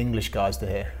don't want the English guys to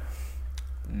hear?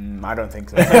 I don't think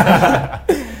so.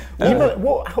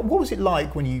 What was it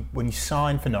like when you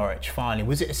signed for Norwich finally?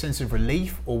 Was it a sense of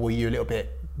relief, or were you a little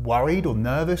bit worried or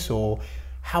nervous, or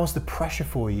how was the pressure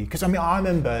for you? Because I mean, I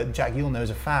remember, Jack, you'll know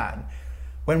as a fan,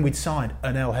 when we'd signed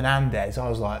Onel Hernandez, I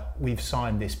was like, we've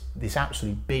signed this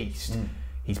absolute beast.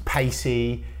 He's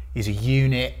pacey, he's a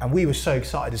unit, and we were so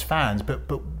excited as fans. But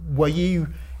were you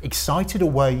excited, or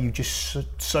were you just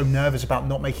so nervous about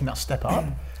not making that step up?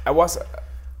 I was.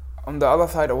 On the other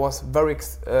side, I was very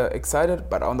excited,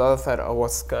 but on the other side, I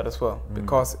was scared as well,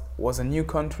 because it was a new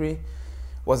country,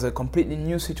 was a completely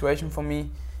new situation for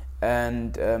me,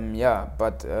 and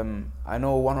but I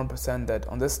know 100% that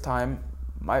on this time,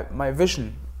 my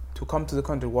vision to come to the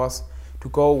country was to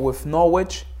go with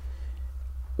Norwich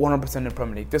 100% in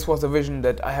Premier League. This was a vision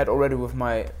that I had already with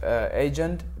my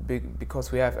agent,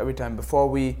 because we have every time before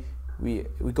we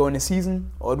go in a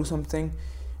season or do something,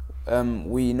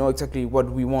 we know exactly what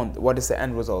we want, what is the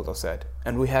end result of that,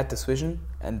 and we had this vision,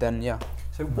 and then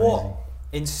So what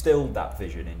instilled that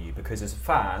vision in you? Because as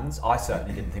fans, I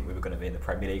certainly didn't think we were going to be in the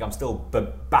Premier League. I'm still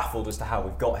baffled as to how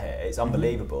we've got here. It's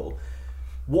unbelievable.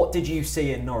 What did you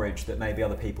see in Norwich that maybe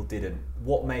other people didn't?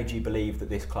 What made you believe that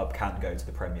this club can go to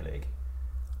the Premier League?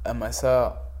 I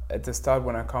saw at the start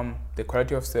when I come the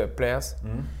quality of the players,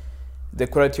 the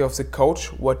quality of the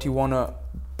coach, what he want to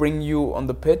bring you on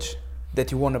the pitch, that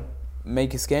he want to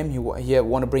make his game, he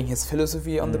want to bring his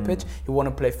philosophy on the pitch, he want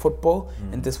to play football,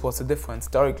 and this was the difference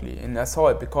directly. And I saw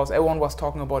it because everyone was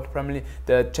talking about the Premier League,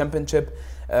 the Championship.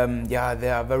 They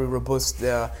are very robust,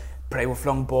 they play with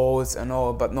long balls and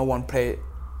all, but no one play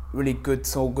really good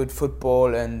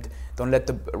football and don't let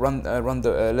the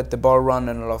let the ball run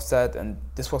and all of that. And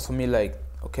this was for me like,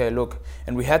 okay, look,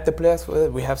 and we had the players for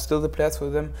it. We have still the players for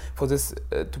them for this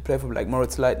to play for, like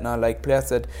Moritz Leitner, like players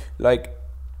that like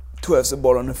to have the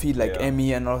ball on the feet, like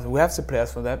Emi and all. We have the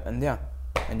players for that, and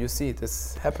and you see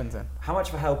this happens then. How much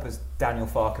of a help has Daniel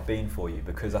Farke been for you?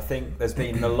 Because I think there's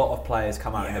been a lot of players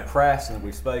come out in the press and that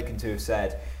we've spoken to have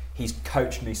said, he's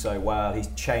coached me so well, he's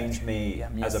changed me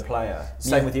as a player.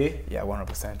 Same with you? Yeah,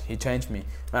 100%. He changed me.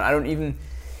 Man, I don't even...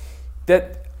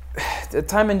 The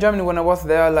time in Germany when I was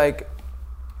there, like,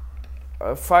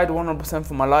 fight 100%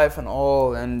 for my life and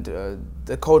all, and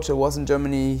the coach that was in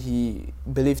Germany, he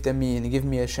believed in me and he gave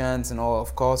me a chance and all,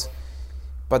 of course.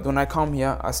 But when I come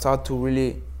here, I start to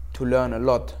really to learn a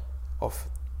lot of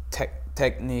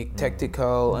technique,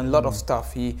 tactical, and a lot of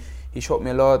stuff. He showed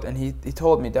me a lot, and he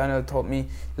told me, Daniel told me,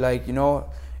 like, you know,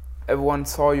 everyone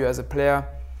saw you as a player,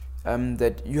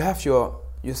 that you have your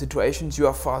situations, you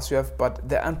are fast, but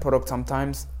the end product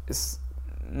sometimes is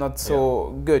not so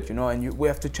good, you know, and we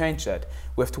have to change that.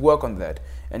 We have to work on that.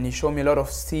 And he showed me a lot of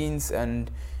scenes, and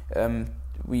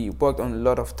we worked on a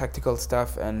lot of tactical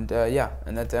stuff, and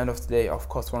and at the end of the day, of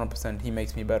course, 100%, he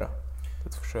makes me better.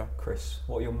 That's for sure. Chris,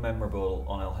 what are your memorable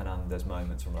Onel Hernandez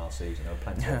moments from last season? There were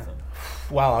plenty of them.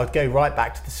 Well, I'd go right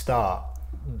back to the start,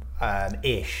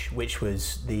 which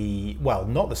was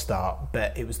not the start,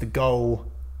 but it was the goal.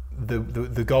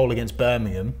 The goal against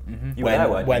Birmingham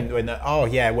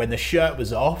when the shirt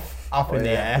was off up in the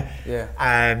air. Yeah.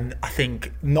 And I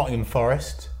think Nottingham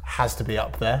Forest has to be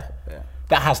up there. Yeah.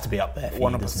 That has to be up there.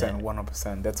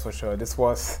 100%. That's for sure.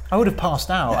 I would have passed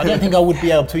out. I don't think I would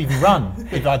be able to even run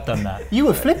if I'd done that. You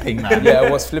were flipping, man. Yeah, I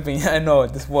was flipping. I know.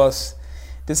 This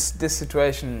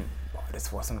situation.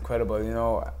 This was incredible. You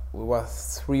know, we were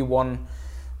 3-1.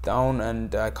 down,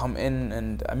 and I come in,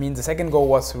 and I mean the second goal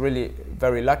was really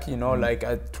very lucky, you know, like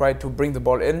I tried to bring the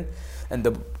ball in and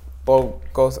the ball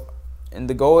goes in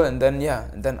the goal, and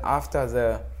then after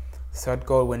the third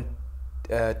goal when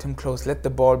Tim Klose let the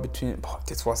ball between,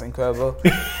 this was incredible.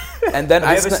 And then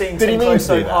Have you ever seen Tim Klose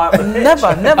so high up the pitch?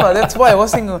 Never. That's why I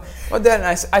was thinking. But then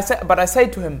I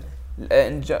said to him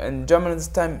in German this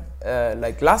time,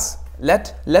 like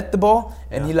let the ball,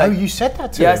 and he like. Oh, you said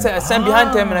that to him? Yeah, I stand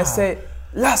behind him and I say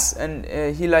Lass, and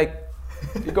he like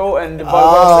go and the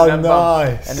ball goes, and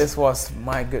nice. And this was,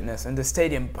 my goodness, and the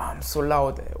stadium, so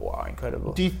loud. Wow,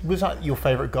 incredible. Was that your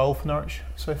favourite goal for Norwich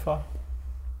so far?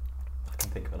 I can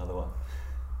think of another one.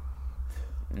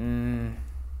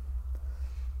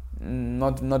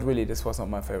 Not really. This was not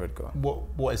my favourite goal.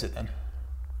 What is it then?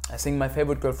 I think my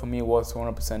favourite goal for me was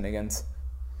 100% against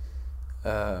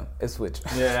Ipswich.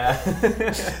 Yeah.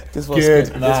 This was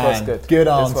good. Man. This was good. Good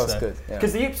answer. This was good.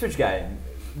 Because the Ipswich game,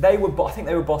 I think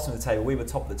they were bottom of the table. We were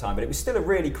top at the time, but it was still a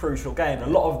really crucial game. And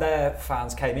a lot of their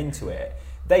fans came into it.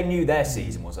 They knew their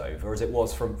season was over, as it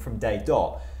was from day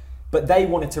dot. But they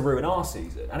wanted to ruin our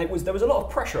season, and there was a lot of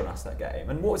pressure on us that game.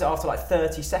 And what was it, after like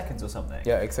 30 seconds or something?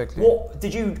 Yeah, exactly. What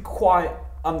did you quite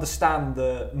understand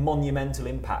the monumental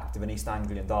impact of an East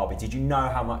Anglian derby? Did you know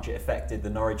how much it affected the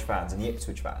Norwich fans and the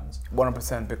Ipswich fans?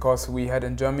 100%, because we had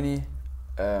in Germany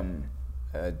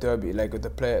a derby, like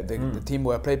the team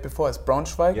where I played before is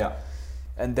Braunschweig,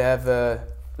 and they have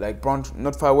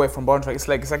not far away from Braunschweig. It's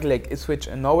like exactly like Ipswich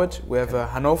and Norwich. We have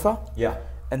Hanover,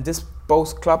 and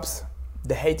both clubs,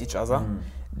 they hate each other.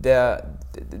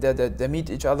 They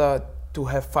meet each other to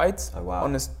have fights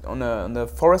on the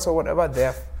forest or whatever.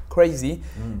 They're crazy.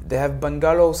 They have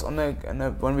bungalows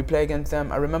when we play against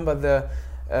them. I remember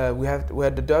we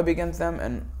had the derby against them,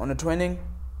 and on the training,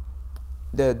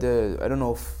 the I don't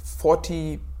know,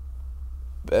 40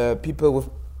 people with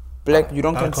black. You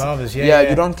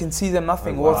don't can see them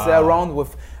nothing. Was there around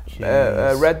with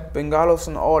red bungalows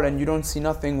and all, and you don't see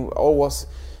nothing. All was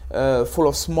full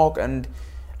of smoke. And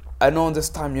I know this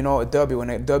time, you know, when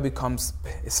a derby comes,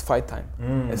 it's fight time.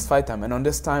 It's fight time. And on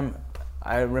this time,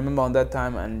 I remember on that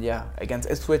time, and against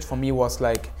Ipswich for me was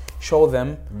like, show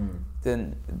them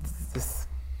then this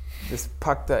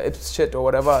pack the Ips shit or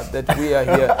whatever, that we are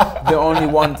here the only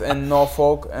ones in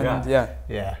Norfolk, and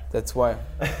that's why.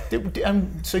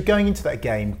 So going into that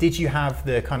game, did you have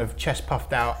the kind of chest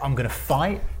puffed out, I'm going to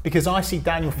fight? Because I see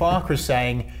Daniel Farke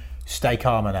saying, stay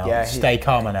calm now, stay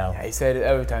calm now. Yeah, he said it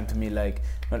every time to me, like,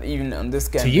 not even on this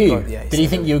game. To you? Did he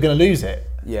think you were going to lose it?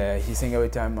 Yeah, he think every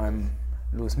time I'm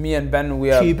lose. Me and Ben, we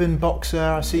are Cuban boxer.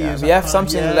 I see you. We have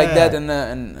something like that, and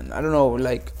I don't know,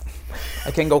 like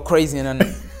I can go crazy, and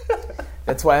then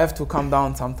that's why I have to calm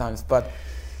down sometimes. But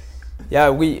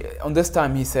we on this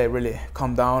time he said really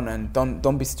calm down and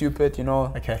don't be stupid, you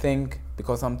know. Okay. Think,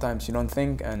 because sometimes you don't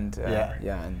think, and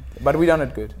but we done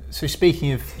it good. So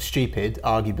speaking of stupid,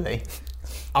 arguably,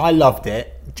 I loved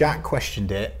it. Jack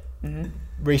questioned it.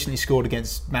 Recently scored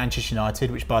against Manchester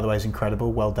United, which by the way is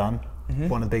incredible. Well done.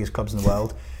 One of the biggest clubs in the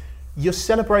world. Your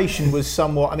celebration was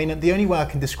somewhat, I mean, the only way I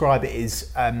can describe it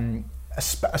is a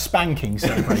spanking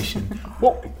celebration.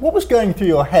 What was going through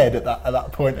your head at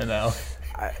that point, Onel?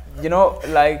 You know,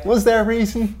 like, was there a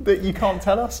reason that you can't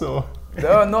tell us, or?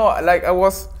 No, like I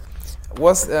was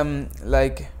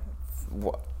like,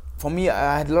 for me,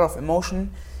 I had a lot of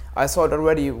emotion. I saw it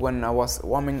already when I was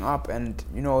warming up, and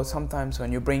you know, sometimes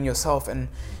when you bring yourself in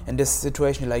this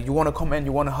situation, like you want to come in,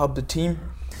 you want to help the team,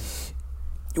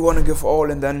 you want to give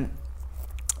all, and then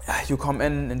you come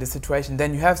in this situation,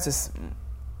 then you have this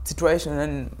situation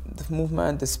and the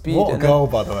movement, the speed. What a goal,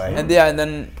 by the way. And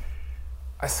then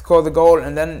I score the goal,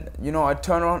 and then, you know, I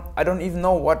turn on, I don't even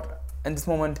know what in this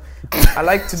moment I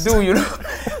like to do, you know.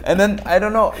 And then, I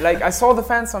don't know, like I saw the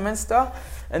fans from Insta,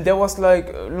 and there was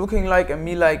like looking like at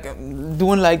me, like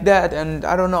doing like that, and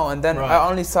I don't know. And then I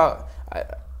only saw,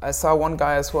 I saw one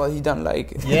guy as well. He done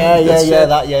like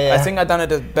I think I done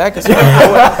it at back as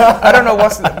well. I don't know.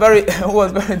 Was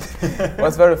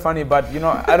very funny. But you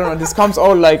know, I don't know. This comes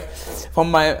all like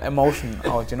from my emotion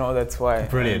out. You know, that's why.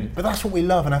 Brilliant. But that's what we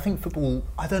love, and I think football.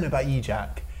 I don't know about you,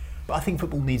 Jack, but I think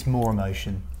football needs more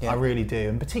emotion. Yeah. I really do,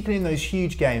 and particularly in those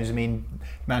huge games. I mean,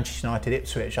 Manchester United,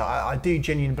 Ipswich. I do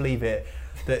genuinely believe it.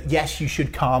 That yes, you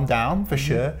should calm down for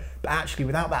sure, but actually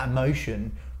without that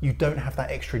emotion, you don't have that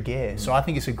extra gear. So I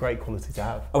think it's a great quality to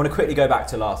have. I want to quickly go back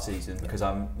to last season because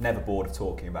I'm never bored of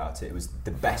talking about it. It was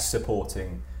the best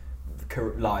supporting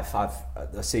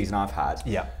season I've had.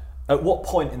 Yeah. At what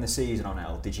point in the season,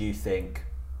 Onel, did you think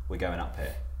we're going up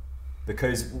here?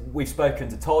 Because we've spoken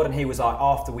to Todd and he was like,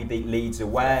 after we beat Leeds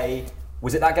away.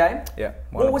 Was it that game? Yeah.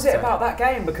 100%. What was it about that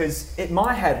game? Because in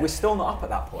my head, we're still not up at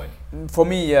that point. For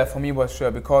me, was sure,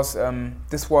 because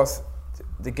this was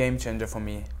the game changer for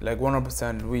me. Like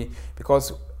 100%.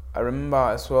 Because I remember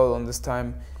as well on this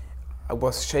time, I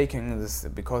was shaking this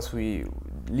because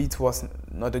Leeds was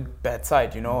not a bad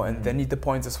side, you know, and they need the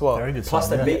points as well. Very good. Plus,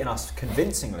 they've beaten us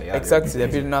convincingly. Exactly,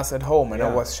 they've beaten us at home, and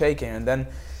I was shaking. And then,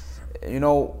 you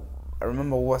know, I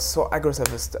remember was so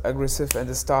aggressive at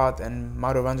the start, and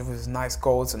Mario Vandrovic with his nice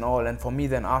goals and all. And for me,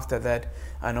 then after that,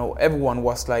 I know everyone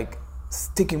was like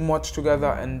sticking much together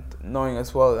and knowing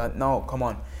as well that now, come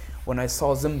on. When I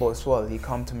saw Zimbo as well, he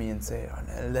come to me and say,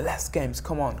 "The last games,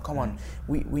 come on.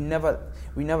 We never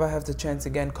have the chance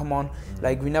again. Come on,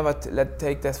 like we never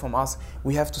take this from us.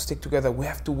 We have to stick together. We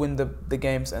have to win the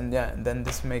games." And and then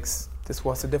this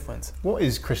was the difference. What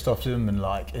is Christoph Zimmermann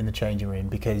like in the changing room?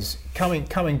 Because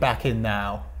coming back in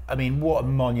now, I mean, what a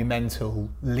monumental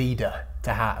leader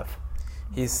to have.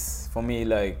 He's for me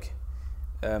like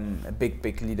a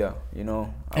big leader, you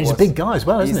know. And he's a big guy as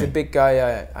well, isn't he? He's a big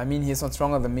guy. I mean, he's not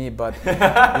stronger than me, but you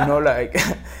know, like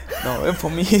no,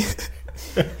 for me,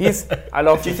 I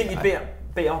love. Do you think you'd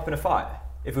beat him up in a fight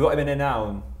if we got him in here now?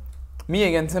 And me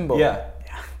against Zimbo? Yeah.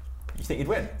 You think you'd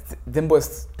win? Zimbo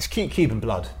is... It's Cuban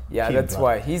blood. Yeah, Cuban that's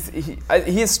blood. why.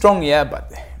 He is strong, yeah,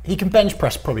 but... He can bench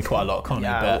press probably quite a lot, can't he?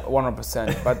 Yeah,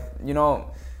 100%. But, you know,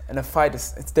 in a fight,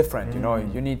 it's different, you know.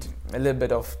 You need a little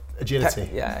bit of... agility.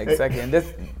 Yeah, exactly. And that's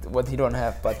what he don't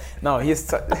have. But, no,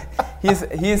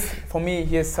 for me,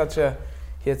 he had such a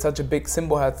big...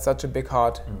 Zimbo had such a big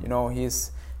heart, you know.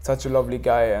 He's such a lovely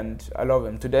guy, and I love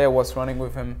him. Today I was running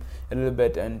with him a little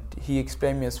bit, and he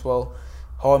explained me as well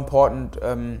how important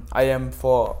I am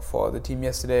for the team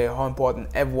yesterday, how important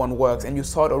everyone works. And you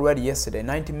saw it already yesterday,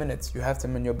 90 minutes, you have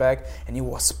them in your back, and he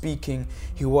was speaking,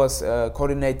 he was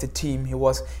coordinated team,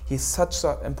 he's such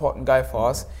an important guy for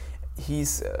us.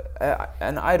 He's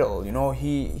an idol, you know,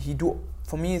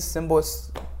 for me, Zimbo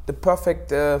is the perfect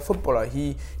footballer.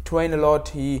 He trained a lot,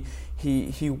 he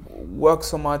works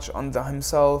so much on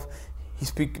himself. He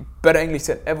speaks better English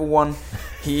than everyone.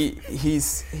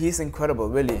 He's incredible,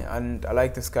 really, and I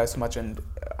like this guy so much. And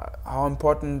how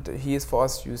important he is for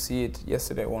us, you see it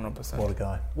yesterday, 100%. What a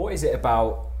guy! What is it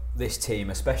about this team,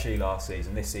 especially last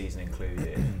season, this season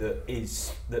included,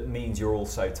 that means you're all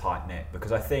so tight knit?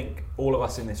 Because I think all of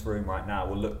us in this room right now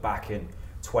will look back in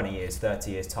 20 years,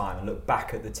 30 years time, and look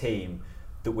back at the team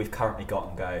that we've currently got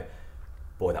and go,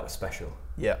 "Boy, that was special."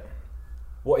 Yeah.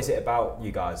 What is it about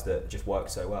you guys that just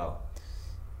works so well?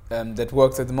 That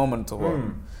works at the moment,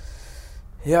 or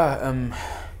yeah,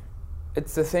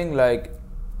 it's the thing, like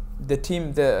the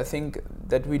team. I think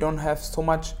that we don't have so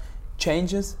much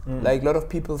changes. Like a lot of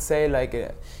people say, like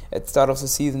at start of the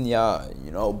season,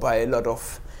 you know, buy a lot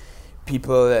of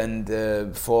people and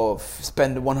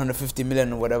spend 150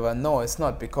 million or whatever. No, it's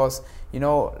not, because you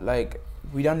know, like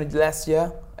we done it last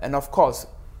year, and of course,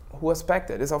 who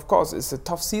expected? It's a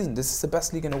tough season. This is the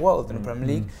best league in the world, in the Premier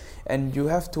League, and we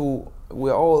have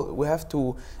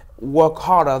to work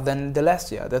harder than the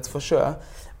last year. That's for sure.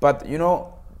 But you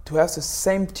know, to have the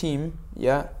same team,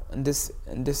 in this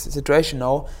situation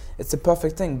now, it's a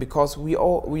perfect thing, because we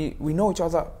know each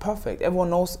other perfect. Everyone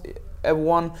knows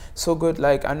everyone so good.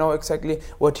 Like I know exactly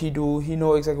what he do. He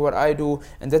know exactly what I do,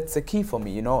 and that's the key for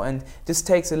me, you know. And this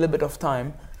takes a little bit of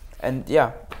time, and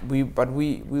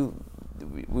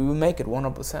we will make it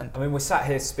 100%. I mean, we're sat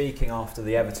here speaking after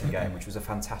the Everton game, which was a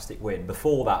fantastic win.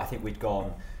 Before that, I think we'd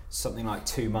gone something like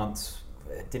 2 months.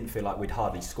 It didn't feel like we'd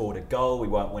hardly scored a goal. We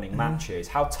weren't winning matches.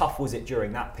 How tough was it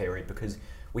during that period? Because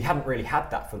we hadn't really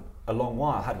had that for a long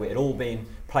while, had we? It had all been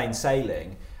plain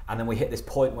sailing. And then we hit this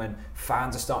point when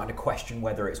fans are starting to question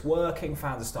whether it's working.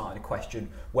 Fans are starting to question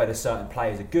whether certain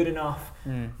players are good enough.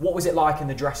 What was it like in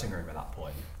the dressing room at that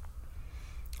point?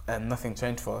 And nothing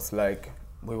changed for us. Like,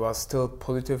 we were still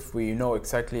positive. We know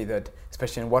exactly that,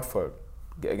 especially in Watford,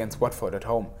 against Watford at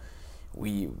home,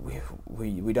 we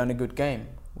done a good game.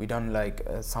 We done like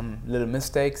some little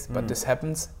mistakes, but this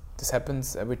happens. This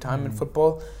happens every time in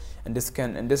football, and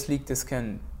in this league this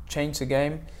can change the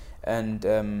game. And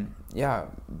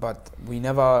but we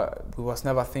was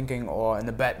never thinking or in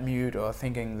a bad mood or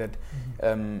thinking that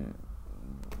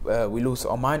we lose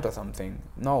our mind or something.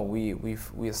 No, we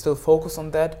are still focused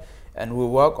on that, and we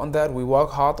work on that. We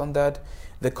work hard on that.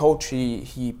 The coach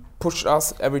he pushed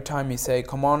us every time. He say,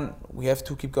 "Come on, we have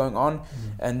to keep going on."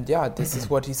 And this is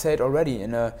what he said already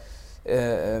in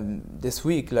this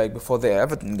week, like before the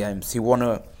Everton games. He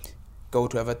wanna go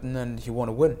to Everton and he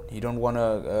wanna win. He don't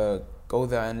wanna go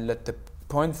there and let the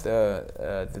points,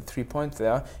 the 3 points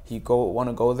there. He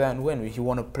wanna go there and win. He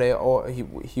wanna play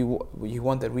he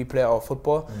want that we play our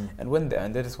football and win there,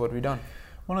 and that is what we done.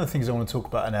 One of the things I want to talk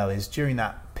about, Anel, is during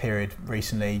that period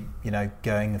recently,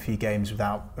 going a few games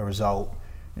without a result.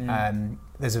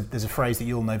 There's a phrase that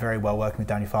you'll know very well working with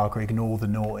Daniel Farke: ignore the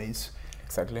noise.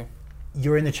 Exactly.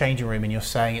 You're in the changing room and you're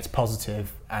saying it's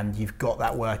positive and you've got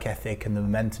that work ethic and the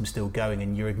momentum still going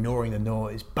and you're ignoring the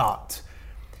noise. But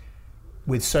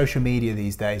with social media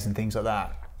these days and things like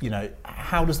that,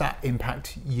 how does that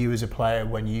impact you as a player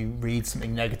when you read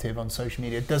something negative on social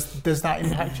media? Does that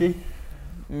impact you?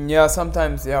 Yeah,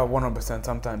 sometimes, 100%.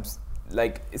 Sometimes,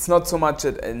 like, it's not so much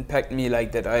it impact me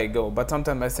like that I go, but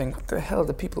sometimes I think, what the hell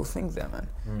do people think there, man?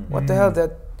 What the hell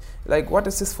what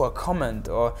is this for a comment?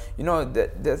 Or,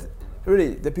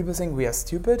 really, the people think we are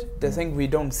stupid. They think we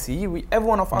don't see. Every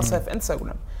one of us have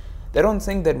Instagram. They don't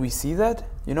think that we see that.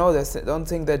 They don't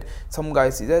think that some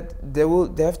guys see that.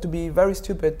 They have to be very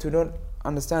stupid to not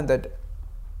understand that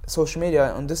social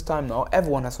media on this time now,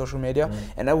 everyone has social media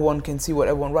and everyone can see what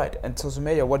everyone write. And social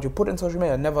media, what you put in social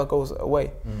media never goes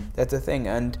away. That's the thing.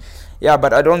 And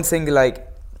but I don't think like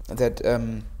that.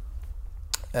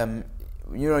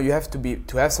 You have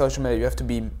to have social media. You have to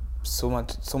be so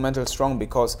mental strong,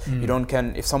 because you don't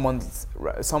can if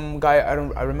some guy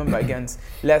I remember against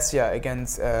last year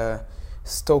against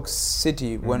Stoke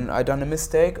City when I done a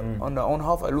mistake on the own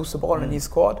half, I lose the ball and he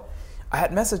scored. I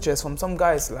had messages from some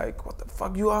guys like, "What the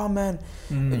fuck you are, man?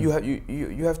 You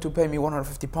have to pay me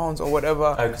 £150 or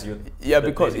whatever." Oh, because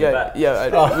we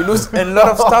lose and a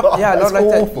lot of stuff. Yeah, a lot like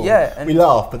awful. that. Yeah, and we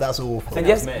laugh, but that's awful. And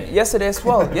yesterday as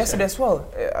well.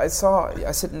 I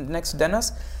sit next to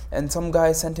Dennis, and some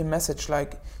guy sent him a message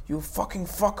like, "You fucking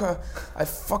fucker, I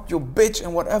fucked your bitch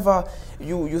and whatever.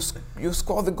 You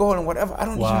score the goal and whatever." I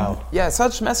don't. Wow.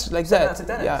 Such message like that. To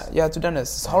Dennis. Yeah, to Dennis.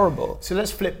 It's horrible. So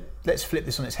let's flip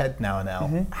this on its head now.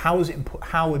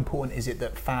 How important is it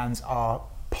that fans are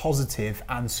positive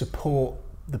and support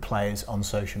the players on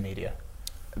social media?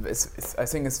 I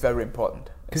think it's very important.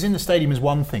 Because in the stadium is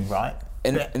one thing, right?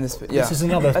 This is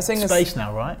another space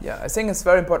now, right? Yeah, I think it's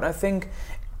very important. I think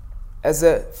as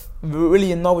a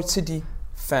Norwich City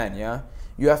fan,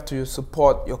 you have to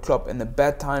support your club in the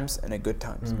bad times and the good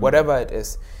times, whatever it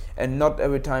is, and not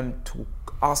every time to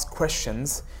ask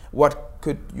questions. What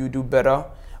could you do better?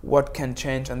 What can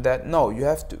change and that? No, you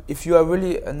have to. If you are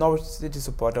really a Norwich City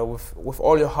supporter with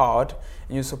all your heart,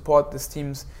 and you support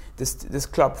this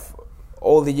club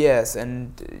all the years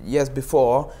and years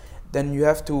before, then you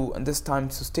have to, and this time,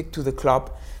 to stick to the club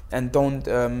and don't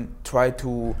try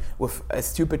to with a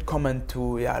stupid comment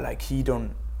to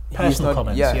personal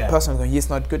comments. He's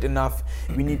not good enough.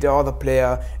 We need the other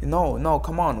player. No,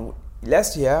 come on.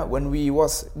 Last year, when we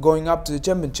was going up to the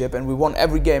championship and we won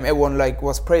every game, everyone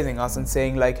was praising us and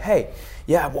saying "Hey,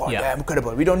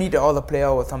 incredible. We don't need the other player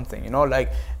or something,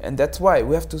 and that's why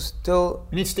we have to still.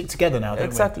 We need to stick together now, don't we?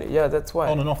 Exactly. Yeah, that's why.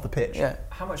 On and off the pitch. Yeah.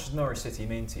 How much does Norwich City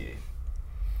mean to you?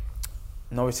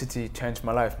 Norwich City changed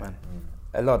my life, man.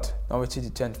 A lot. Norwich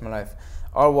City changed my life.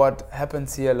 All what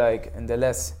happens here, in the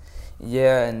last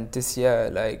year and this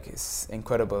year, is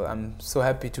incredible. I'm so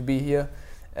happy to be here.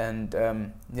 And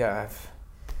I have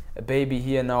a baby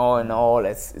here now and all.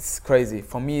 It's crazy.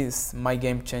 For me, it's my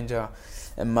game changer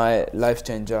and my life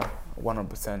changer,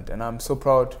 100%. And I'm so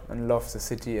proud and love the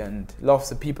city and love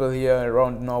the people here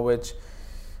around Norwich.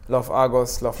 love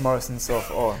Argos, love Morrison's,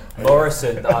 love all.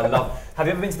 Morrison, I love. Have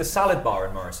you ever been to the salad bar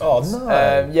in Morrison? Oh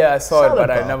no! Yeah, I saw Salad it,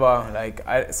 but bar.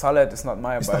 I never salad is not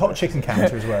my. It's the hot chicken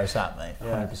counter is where it's at, mate.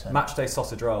 100%. Matchday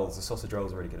sausage rolls. The sausage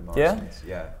rolls are really good at Morrison's.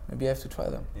 Yeah. Maybe I have to try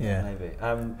them. Yeah. Maybe.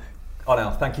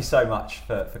 Onel, thank you so much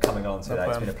for coming on today.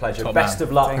 It's been a pleasure. Top Best man.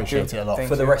 of luck Appreciate it a lot.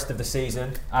 for the rest of the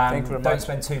season. Thank you very Don't much.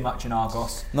 spend too much in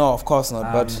Argos. No, of course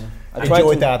not. But I tried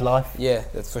Enjoy to, dad life. Yeah,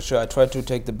 that's for sure. I tried to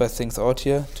take the best things out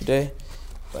here today.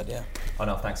 But yeah.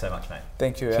 Onel, thanks so much, mate.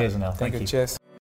 Thank you. Cheers, Onel. Thank you. Thank you. Cheers.